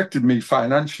 it affected me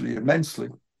financially immensely.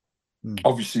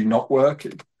 Obviously not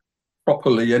working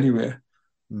properly anyway.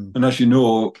 And as you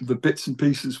know, the bits and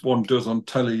pieces one does on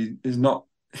telly it's not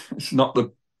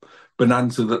the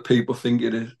bonanza that people think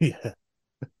it is. Yeah.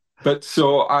 But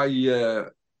so I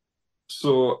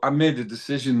made a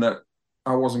decision that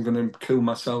I wasn't going to kill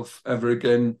myself ever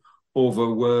again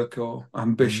over work or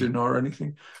ambition or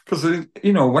anything. Because,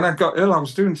 when I got ill, I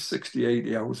was doing 60,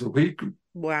 80 hours a week.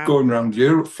 Wow. Going around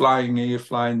Europe, flying here,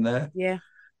 flying there. Yeah.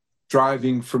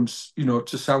 Driving from,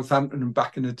 to Southampton and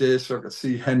back in the day so I could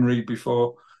see Henry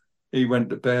before he went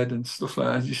to bed and stuff like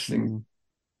that. I just think,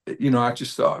 I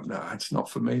just thought, no, it's not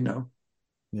for me now.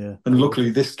 Yeah. And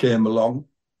luckily this came along,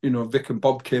 Vic and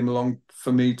Bob came along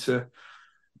for me to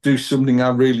do something I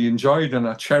really enjoyed and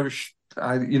I cherished.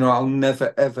 I'll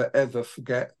never, ever, ever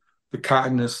forget the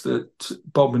kindness that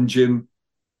Bob and Jim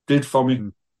did for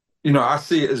me. I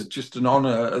see it as just an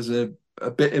honour, as a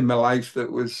bit in my life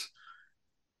that was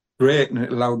great, and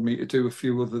it allowed me to do a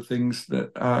few other things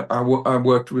that I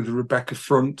worked with Rebecca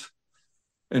Front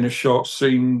in a short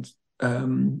scene.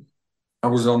 I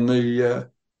was on the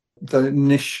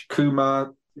Nish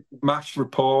Kumar MASH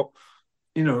report,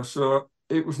 so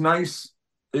it was nice.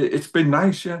 It's been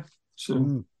nice, yeah.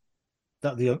 So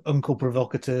that the Uncle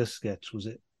Provocateur sketch, was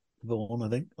it? Vaughan, I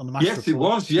think, on the MASH Yes, report. it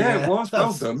was. Yeah, it was.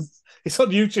 Well done. It's on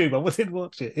YouTube. I did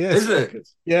watch it. Yeah, is it?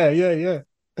 Yeah.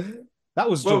 That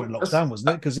was during lockdown,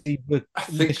 wasn't it? Because I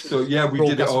think so. Yeah, we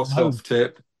did it all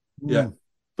self-tape. Yeah,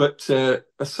 but a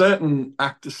certain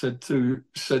actor said to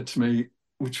me,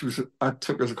 which was I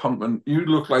took as a compliment, "You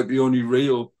look like the only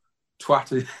real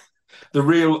twatty, the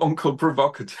real Uncle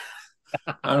Provocateur."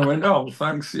 And I went, "Oh,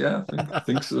 thanks. Yeah, I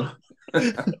think so."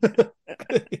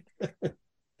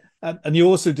 And you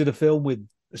also did a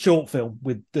short film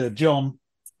with John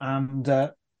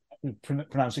and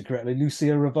pronounce it correctly, Lucia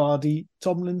Ravadi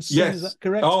Tomlinson. Yes, is that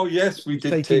correct? Oh yes, we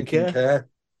did Taking Care,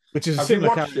 which is a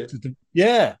similar character.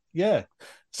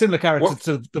 Similar character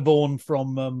to the Vaughan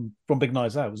from Big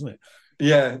Nights Out, isn't it?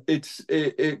 Yeah,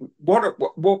 what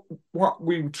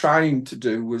we were trying to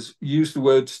do was use the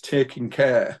words "taking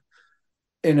care"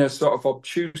 in a sort of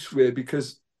obtuse way,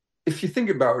 because if you think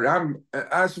about it,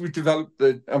 as we developed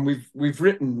and we've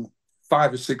written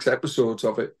 5 or 6 episodes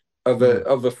of it, of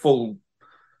a full,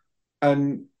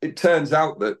 and it turns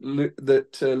out that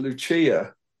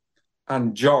Lucia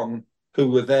and John,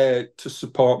 who were there to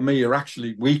support me, are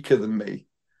actually weaker than me,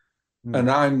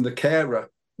 and I'm the carer,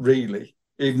 really,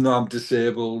 even though I'm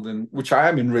disabled, and which I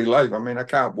am in real life. I mean, I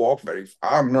can't walk very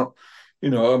far. I'm not,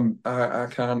 I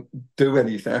can't do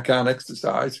anything. I can't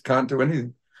exercise. I can't do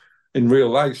anything in real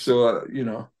life. So,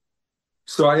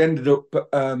 so I ended up,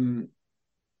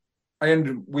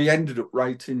 we ended up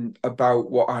writing about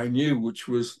what I knew, which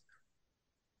was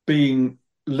being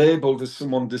labelled as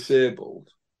someone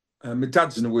disabled. My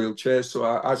dad's in a wheelchair, so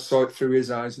I saw it through his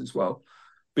eyes as well.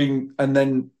 And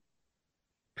then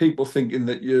people thinking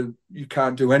that you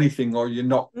can't do anything or you're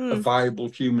not a viable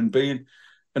human being.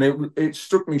 And it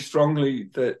struck me strongly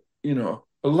that,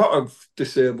 a lot of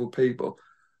disabled people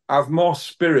have more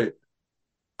spirit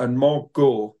and more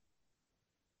go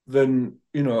than,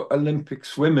 Olympic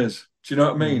swimmers. Do you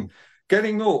know what I mean?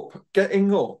 Getting up, getting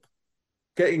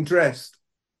dressed,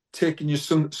 taking your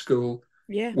son to school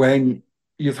when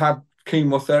you've had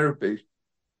chemotherapy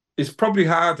is probably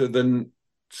harder than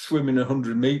swimming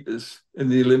 100 meters in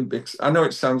the Olympics. I know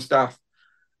it sounds daft,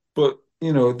 but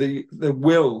the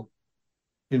will,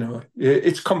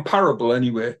 it's comparable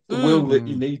anyway. The will that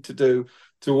you need to do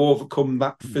to overcome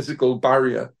that physical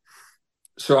barrier.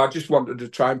 So I just wanted to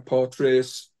try and portray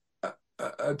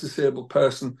a disabled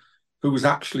person who was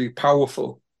actually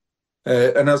powerful.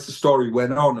 And as the story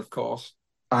went on, of course,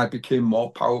 I became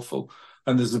more powerful.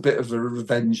 And there's a bit of a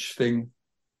revenge thing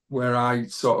where I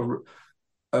sort of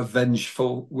are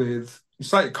vengeful with,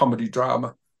 it's like a comedy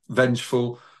drama,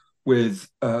 vengeful with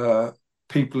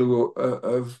people who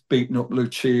have beaten up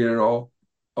Lucia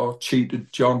or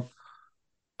cheated John.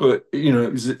 But, you know,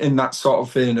 it was in that sort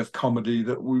of vein of comedy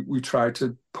that we tried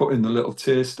to put in the little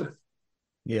taster.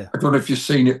 Yeah. I don't know if you've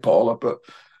seen it, Paula, but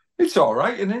it's all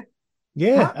right, isn't it?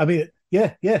 Yeah. Huh? I mean,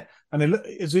 yeah. And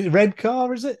is it a red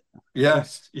car, is it?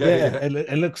 Yes. Yeah.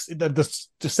 It looks,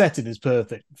 the setting is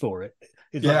perfect for it.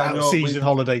 It's like out of season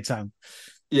holiday town.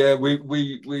 Yeah,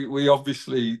 we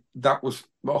obviously, that was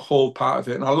a whole part of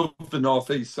it. And I love the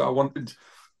Northeast, so I wanted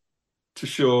to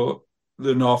show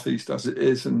the Northeast as it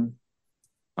is. And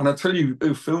I tell you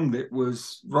who filmed it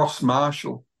was Ross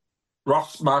Marshall.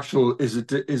 Ross Marshall is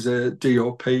a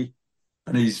DOP,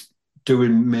 and he's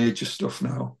doing major stuff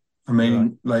now. I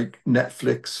mean, like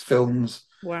Netflix films.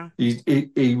 Wow.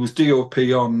 He was DOP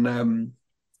on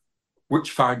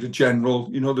Witchfinder General,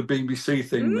 you know, the BBC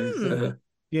thing with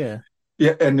yeah,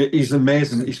 and he's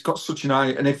amazing. He's got such an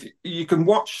eye, and if you can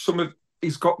watch some of,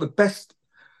 he's got the best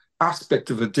aspect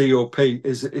of a DOP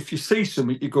is if you see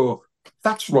something, you go,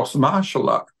 "That's Ross Marshall."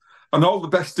 That, and all the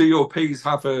best DOPs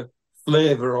have a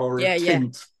flavour or a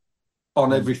tint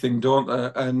on everything, don't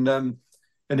they?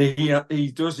 And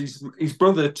he does. He's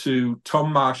brother to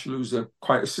Tom Marshall, who's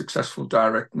quite a successful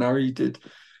director now.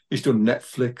 He's done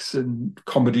Netflix and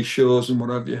comedy shows and what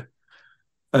have you.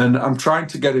 And I'm trying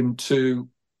to get him to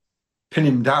pin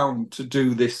him down to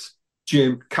do this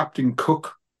Captain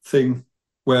Cook thing,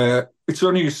 where it's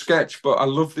only a sketch, but I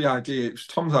love the idea. It was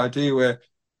Tom's idea where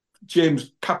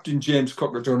Captain James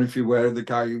Cook, I don't know if you're aware of the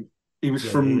guy, he was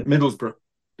from Middlesbrough.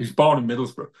 He was born in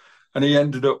Middlesbrough. And he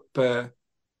ended up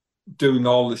doing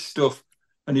all this stuff.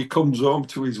 And he comes home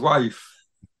to his wife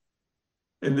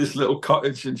in this little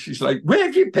cottage, and she's like, "Where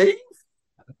have you been?"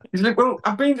 He's like, "Well,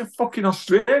 I've been to fucking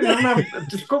Australia and I've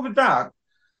discovered that.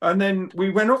 And then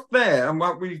we went up there and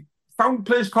we found a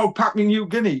place called Papua New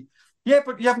Guinea." "Yeah,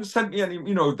 but you haven't sent me any,"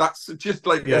 you know, that's just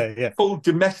like a full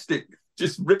domestic,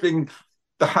 just ripping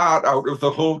the heart out of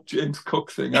the whole James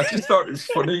Cook thing. I just thought it was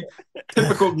funny.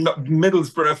 Typical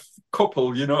Middlesbrough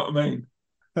couple, you know what I mean?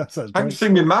 I haven't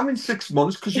seen my mum in 6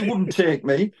 months because you wouldn't take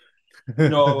me. You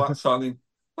know, all that sort of thing.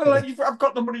 Well, like, I've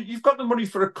got the money. You've got the money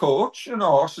for a coach and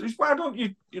horses. Why don't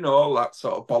you? You know, all that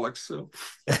sort of bollocks. So,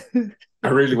 I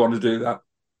really want to do that.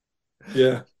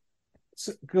 Yeah.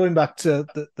 So going back to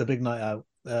the big night out,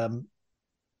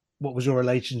 what was your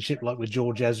relationship like with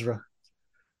George Ezra?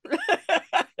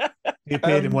 He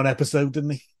appeared in one episode,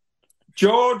 didn't he?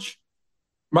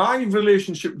 My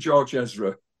relationship with George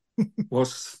Ezra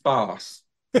was sparse.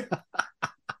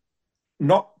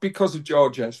 Not because of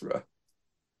George Ezra,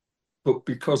 but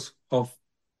because of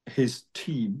his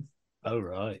team. Oh,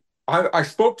 right. I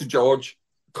spoke to George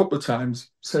a couple of times,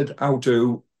 said, "How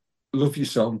do? Love your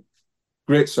song.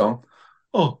 Great song."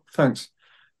 "Oh, thanks."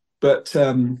 But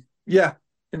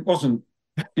it wasn't,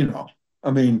 you know,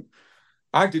 I mean,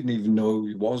 I didn't even know who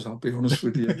he was, I'll be honest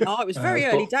with you. Oh, it was very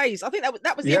early days. I think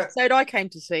that was the episode I came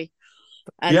to see.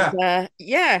 And,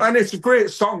 and it's a great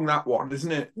song, that one,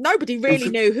 isn't it? Nobody really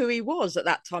knew who he was at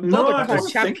that time. No, I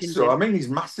don't think so. I mean, he's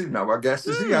massive now, I guess,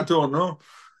 is he? I don't know.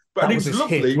 But he was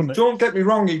lovely. Don't get me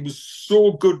wrong, he was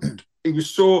so good. He was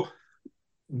so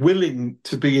willing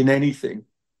to be in anything.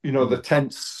 You know, the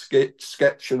tent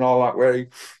sketch and all that, where he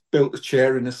built a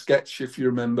chair in a sketch, if you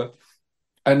remember.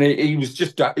 And he was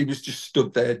just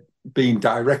stood there being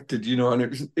directed, you know,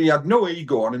 and he had no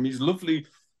ego on him. He's lovely,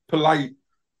 polite.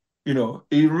 You know,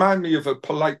 he reminded me of a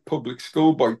polite public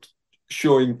schoolboy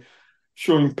showing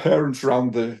parents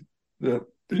around the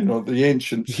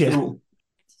ancient school.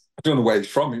 I don't know where he's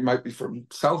from. He might be from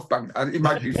South Bank. He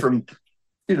might be from,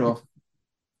 you know,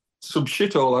 some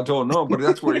shithole. I don't know, but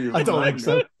that's where he. I don't think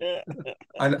so.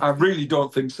 And I really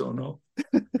don't think so. No.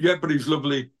 Yeah, but he's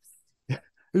lovely.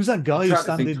 Who's that guy who's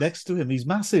standing next to him? He's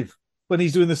massive. When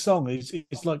he's doing the song,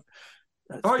 it's like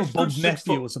Bob's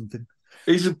nephew or something.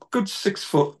 He's a good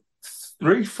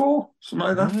 6'3", 4", something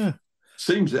like that. Yeah.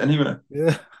 Seems it anyway.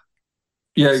 Yeah.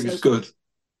 Yeah, he was good.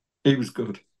 He was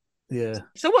good. Yeah.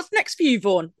 So what's next for you,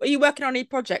 Vaun? Are you working on any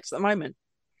projects at the moment?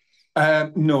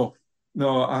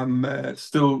 No, I'm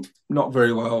still not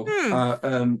very well.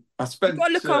 I spent. You've got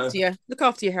to look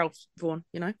after your health, Vaun.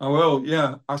 You know. I will.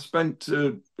 Yeah, I spent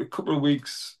a couple of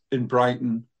weeks in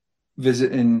Brighton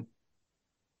visiting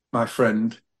my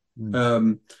friend,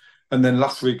 and then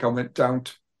last week I went down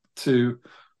to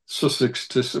Sussex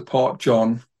to support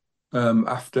John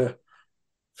after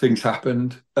things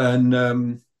happened, and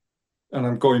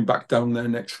I'm going back down there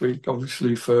next week,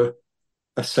 obviously for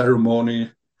a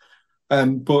ceremony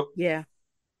But yeah.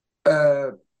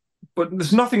 But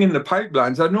there's nothing in the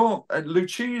pipelines. I know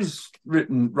Lucia's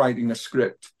writing a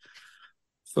script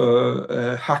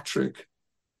for Hat Trick,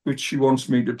 which she wants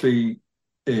me to be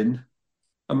in.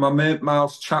 And my mate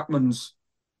Miles Chapman's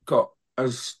got,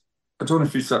 as I don't know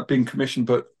if it's been commissioned,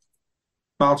 but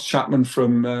Miles Chapman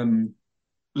from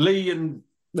Lee and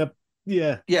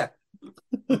yeah,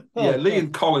 Lee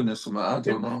and Colin or something. I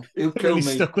don't know. He'll kill me.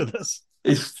 Stuck with us.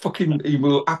 He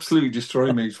will absolutely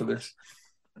destroy me for this.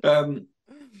 And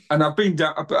I've been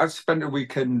down. I spent a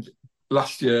weekend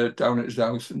last year down at his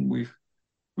house, and we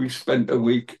spent a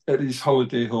week at his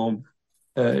holiday home.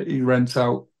 He rent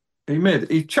out.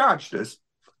 He charged us,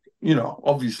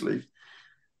 obviously,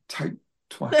 tight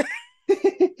twice.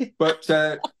 But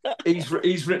he's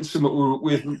written something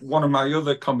with one of my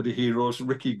other comedy heroes,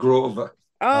 Ricky Grover.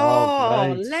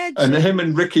 Oh, legend. And him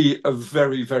and Ricky are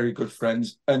very, very good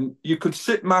friends. And you could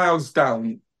sit Miles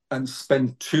down and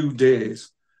spend 2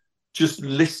 days just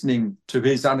listening to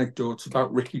his anecdotes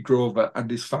about Ricky Grover and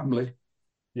his family.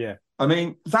 Yeah. I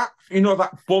mean, that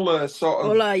Buller sort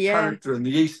of character in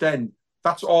the East End,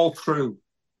 that's all true.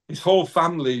 His whole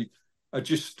family are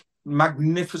just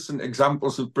magnificent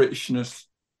examples of Britishness.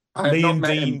 Lee and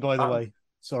Dean, by the way.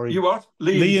 Sorry. You what?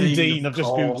 Lee and Dean. I've just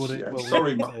Googled it. Yeah.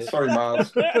 Sorry,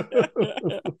 Miles.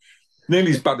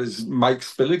 Nearly as bad as Mike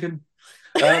Spilligan.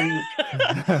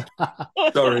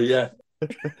 Sorry, yeah.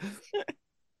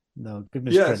 No,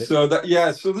 goodness credit. So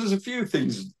there's a few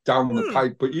things down the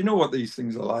pipe, but you know what these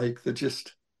things are like. They're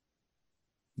just,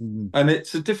 and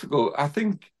it's a difficult. I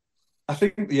think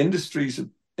the industry's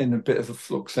in a bit of a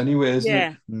flux anyway, isn't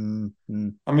it? Mm-hmm.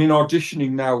 I mean,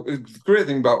 auditioning now. The great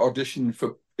thing about auditioning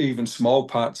for even small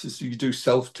parts is you do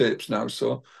self tapes now,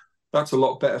 so that's a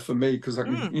lot better for me because I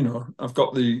can, I've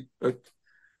got the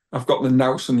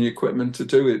nous and the equipment to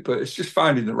do it, but it's just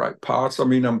finding the right parts. I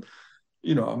mean, I'm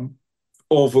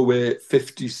overweight,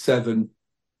 57,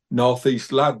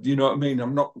 northeast lad. You know what I mean?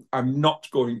 I'm not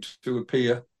going to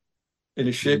appear in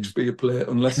a Shakespeare play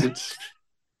unless it's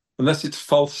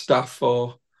Falstaff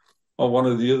or one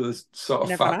of the other sort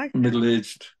of fat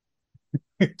middle-aged.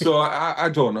 So I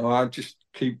don't know. I just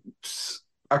keep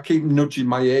nudging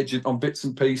my agent on bits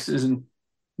and pieces, and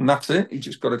that's it. You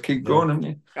just got to keep going, haven't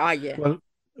you? Ah, yeah. Well,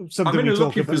 I'm in a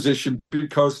lucky position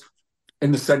because,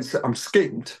 in the sense that I'm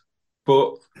skint,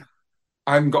 but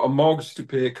I haven't got a mortgage to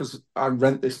pay because I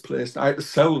rent this place. I had to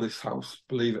sell this house,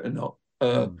 believe it or not,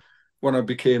 when I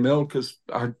became ill because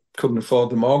I couldn't afford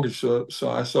the mortgage. So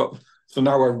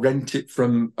now I rent it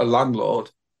from a landlord,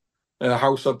 a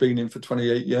house I've been in for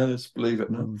 28 years, believe it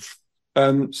or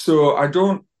not. So I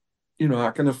don't, I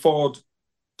can afford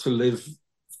to live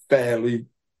fairly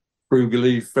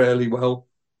frugally, fairly well.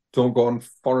 Don't go on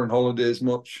foreign holidays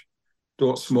much.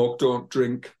 Don't smoke, don't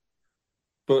drink.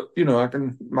 But, I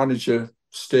can manage a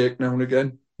steak now and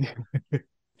again. And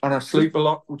I sleep a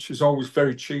lot, which is always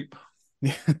very cheap.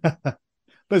 But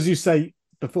as you say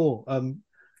before,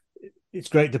 it's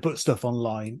great to put stuff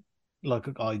online like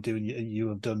I do and you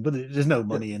have done, but there's no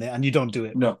money in it and you don't do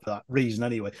it for that reason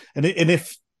anyway. And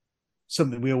if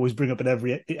something we always bring up in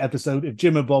every episode, if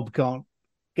Jim and Bob can't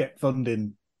get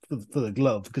funding for the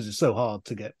glove, because it's so hard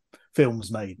to get films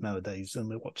made nowadays,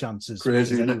 and what chances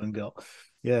has anyone got?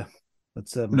 Yeah.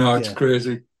 It's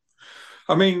crazy.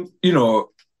 I mean,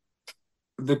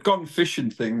 the Gone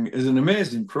Fishing thing is an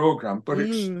amazing program, but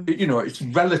it's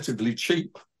relatively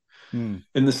cheap in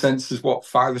the sense there's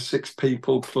 5 or 6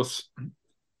 people plus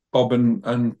Bob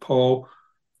and Paul,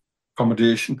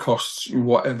 accommodation costs and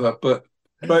whatever. But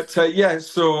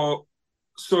so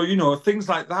things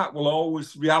like that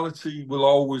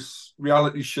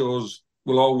reality shows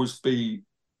will always be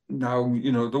now.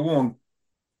 They won't.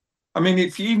 I mean,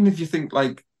 even if you think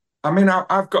like, I mean,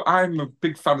 I'm a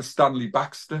big fan of Stanley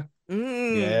Baxter.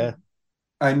 Yeah.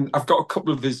 And I've got a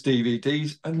couple of his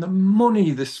DVDs, and the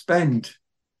money they spend,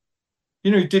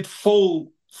 he did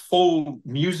full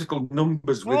musical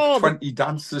numbers with 20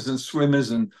 dancers and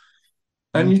swimmers, and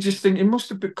you just think it must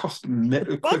have been costing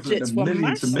equivalent of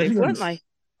millions and millions, weren't they?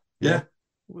 Yeah.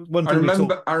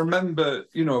 I remember,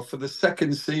 for the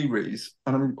second series,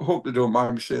 and I hope they don't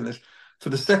mind me saying this, for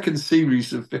the second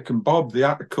series of Vic and Bob, they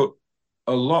had to cut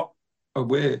a lot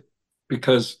away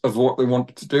because of what they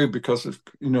wanted to do, because of,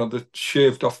 they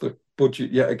shaved off the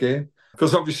budget yet again.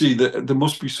 Because obviously there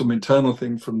must be some internal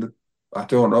thing from I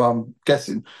don't know, I'm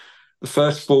guessing the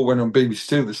first 4 went on BBC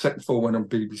 2, the second 4 went on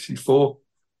BBC 4.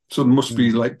 So there must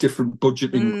be like different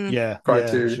budgeting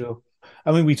criteria. Yeah, sure.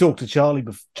 I mean, we talked to Charlie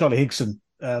Higson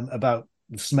about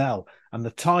the smell and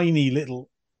the tiny little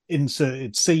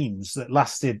inserted scenes that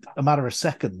lasted a matter of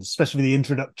seconds, especially the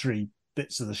introductory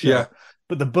bits of the show. Yeah.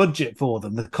 But the budget for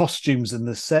them, the costumes and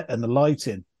the set and the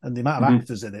lighting and the amount of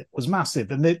actors in it was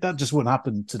massive. And that just wouldn't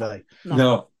happen today.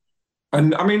 No.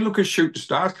 And I mean, look at Shooting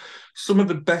Stars. Some of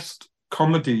the best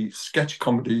sketch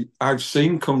comedy I've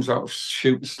seen comes out of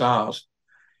Shooting Stars.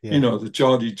 Yeah. You know, the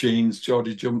Geordie Jeans,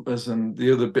 Geordie Jumpers, and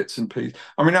the other bits and pieces.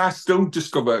 I mean, I still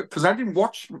discover, because I didn't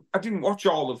watch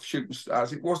all of Shooting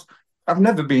Stars. I've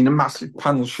never been a massive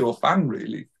panel show fan,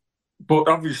 really. But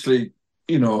obviously,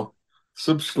 you know,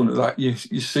 subsequent to that, you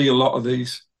see a lot of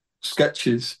these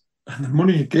sketches, and the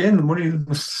money that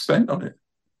was spent on it.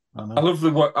 I love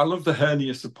the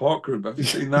hernia support group. Have you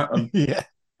seen that? And yeah.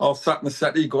 All sat in the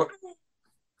set, you go,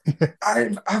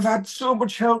 I've had so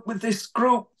much help with this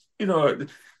group, you know,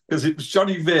 because it was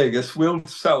Johnny Vegas, Will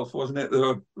Self, wasn't it? They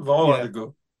were all had to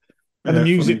go. And the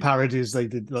music parodies they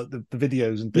did, like the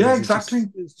videos and things. Yeah, exactly.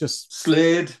 It's just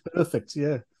Slade. Perfect,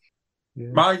 yeah.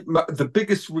 The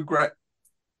biggest regret,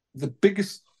 the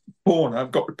biggest bone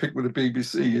I've got to pick with the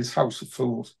BBC is House of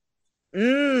Fools.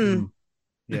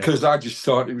 Because I just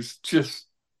thought it was just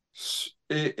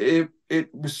it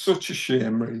was such a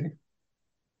shame, really,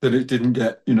 that it didn't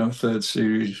get, you know, a third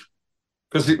series,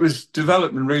 because it was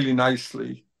developing really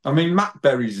nicely. I mean, Matt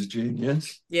Berry's a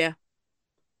genius. Yeah.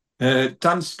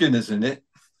 Dan Skinner's in it.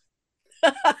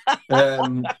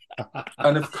 And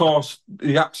of course,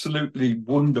 the absolutely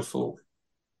wonderful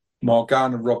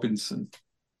Morgana Robinson,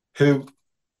 who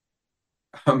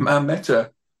I met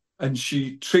her and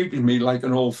she treated me like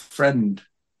an old friend.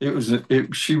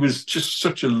 She was just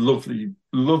such a lovely,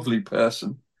 lovely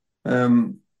person.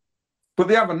 But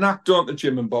they have a knack, don't they,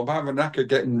 Jim and Bob? Have a knack of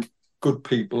getting good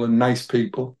people and nice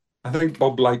people. I think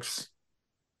Bob likes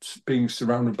being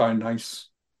surrounded by nice,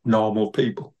 normal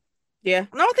people. Yeah.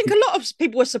 And I think a lot of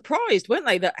people were surprised, weren't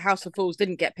they, that House of Fools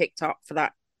didn't get picked up for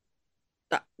that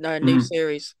new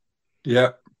series.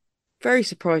 Yeah. Very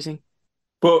surprising.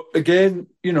 But again,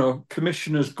 you know,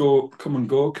 commissioners come and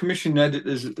go. Commission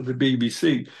editors at the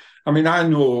BBC. I mean, I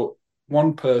know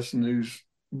one person who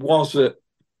was at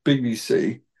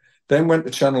BBC, then went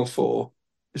to Channel 4,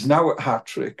 is now at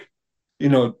Hat-Trick, you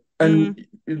know, and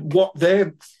what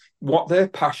their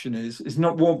passion is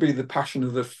won't be the passion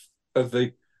of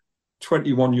the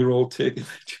 21-year-old taking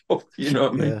the job. You know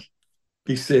what I mean? Yeah.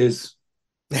 He says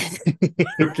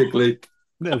cryptically.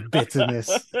 No bitterness.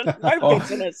 No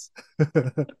bitterness.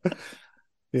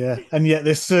 Yeah, and yet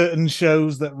there's certain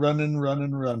shows that run and run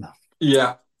and run.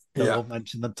 Yeah. I won't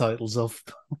mention the titles of.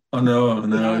 I know.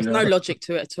 There's no logic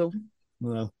to it at all.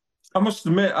 No. I must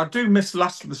admit, I do miss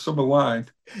Last of the Summer Wine.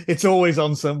 It's always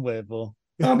on somewhere, Paul.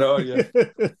 I know, yeah.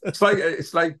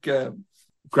 It's like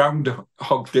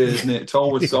Groundhog Day, isn't it? It's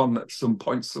always on at some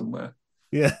point somewhere.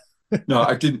 Yeah. No,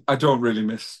 I don't really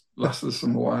miss Last of the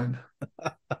Summer Wine.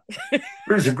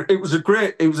 It was a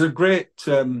great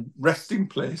resting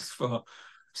place for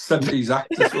 70s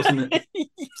actors, wasn't it?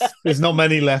 Yeah. There's not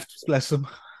many left, bless them.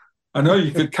 I know,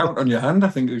 you could count on your hand, I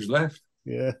think, who's left.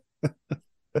 Yeah.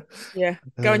 Yeah,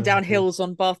 going down hills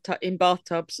in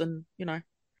bathtubs, and you know.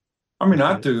 I mean,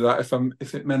 I'd do that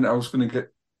if it meant I was going to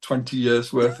get 20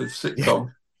 years worth of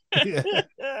sitcom. Yeah.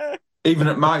 Even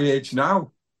at my age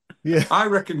now. Yeah. I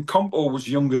reckon Compo was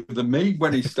younger than me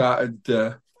when he started.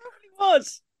 He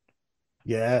was.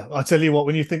 Yeah, I tell you what,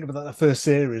 when you think about that first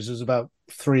series, it was about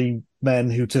 3 men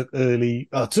who took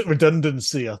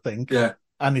redundancy, I think. Yeah.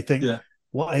 And you think,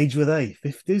 what age were they?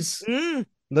 50s?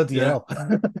 Bloody hell.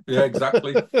 Yeah,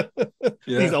 exactly.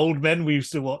 Yeah. These old men we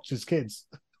used to watch as kids.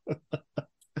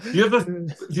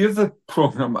 The other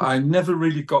program I never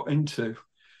really got into,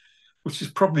 which is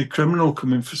probably criminal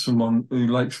coming for someone who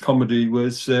likes comedy,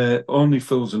 was Only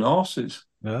Fools and Horses.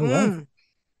 Oh, wow.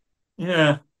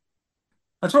 Yeah.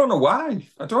 I don't know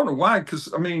why,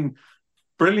 because, I mean,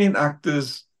 brilliant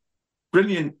actors,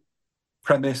 brilliant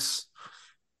premise,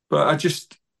 but I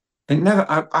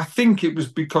think it was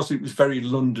because it was very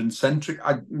London-centric.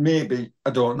 I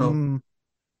don't know.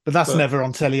 But that's never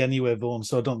on telly anywhere, Vaughan,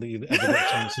 so I don't think you've ever got a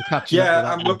chance to catch it.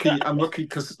 Yeah, I'm lucky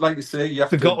because, like you say, you have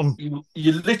to.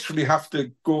 You literally have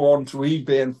to go onto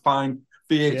eBay and find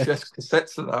VHS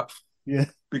cassettes of that. Yeah.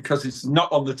 Because it's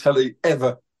not on the telly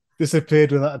ever.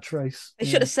 Disappeared without a trace. They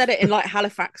should have said it in like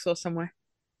Halifax or somewhere.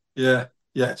 Yeah,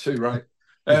 too right.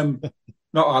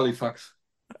 Not Halifax.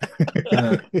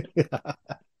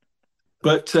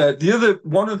 But the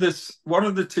one of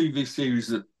the TV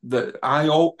series that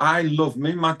I love.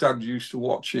 Me and my dad used to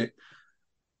watch it,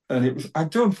 and it was, I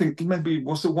don't think, maybe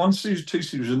was it 1 series, 2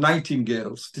 series of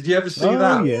Nightingales. Did you ever see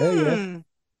that? Yeah.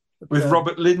 With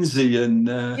Robert Lindsay and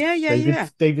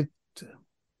David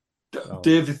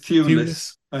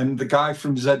Thewlis and the guy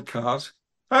from Z Cars.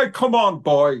 Hey, come on,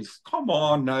 boys, come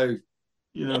on now.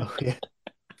 You know, Oh, yeah.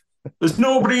 There's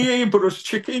nobody here but us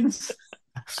chickens.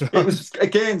 Right. It was,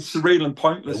 again, surreal and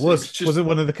pointless. Wasn't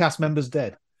one of the cast members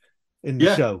dead in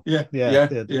the show? Yeah.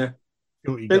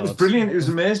 It was brilliant. It was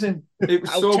amazing. It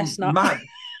was so chestnut. Mad.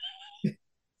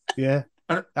 Yeah.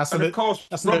 And of course,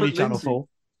 that's an early Channel 4.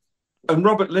 And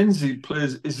Robert Lindsay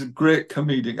is a great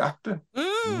comedic actor.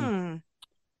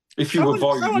 If you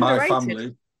avoid My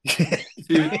Family.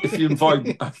 if you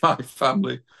avoid My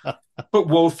Family. But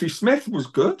Wolfie Smith was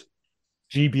good.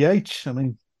 GBH, I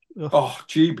mean. Oh,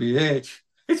 GBH.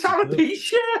 It's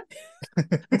alopecia.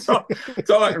 It's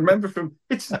all I can remember from.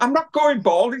 I'm not going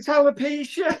bald, it's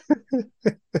alopecia.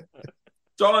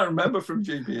 It's all I remember from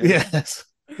GBH. Yes.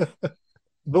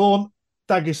 Vaun,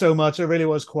 thank you so much. It really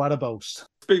was quite a boast.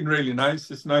 It's been really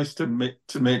nice. It's nice to make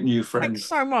new friends. Thanks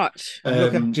so much.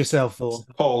 Look at yourself, Vaun.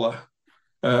 Paula.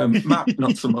 Matt,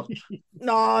 not so much.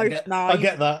 No. I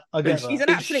get that. He's an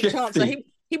absolute chancer.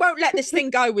 He won't let this thing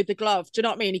go with the glove. Do you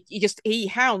know what I mean? He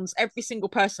hounds every single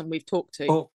person we've talked to.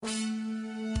 Oh.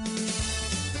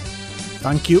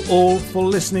 Thank you all for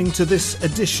listening to this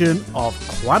edition of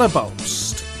Quite a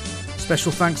Boast.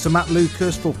 Special thanks to Matt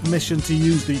Lucas for permission to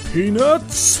use the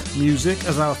Peanuts music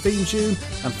as our theme tune,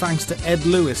 and thanks to Ed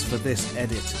Lewis for this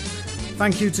edit.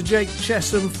 Thank you to Jake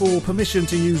Chesham for permission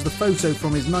to use the photo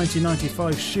from his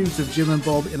 1995 shoot of Jim and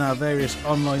Bob in our various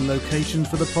online locations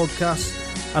for the podcast.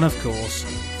 And of course,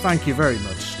 thank you very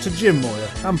much to Jim Moyer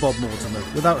and Bob Mortimer,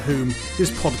 without whom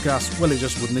this podcast, well, it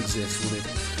just wouldn't exist, would it?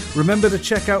 Remember to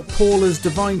check out Paula's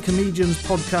Divine Comedians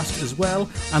podcast as well,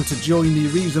 and to join the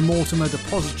Reeves Mortimer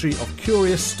Depository of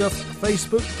Curious Stuff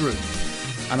Facebook group.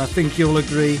 And I think you'll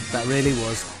agree that really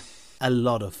was a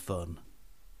lot of fun.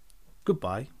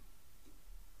 Goodbye.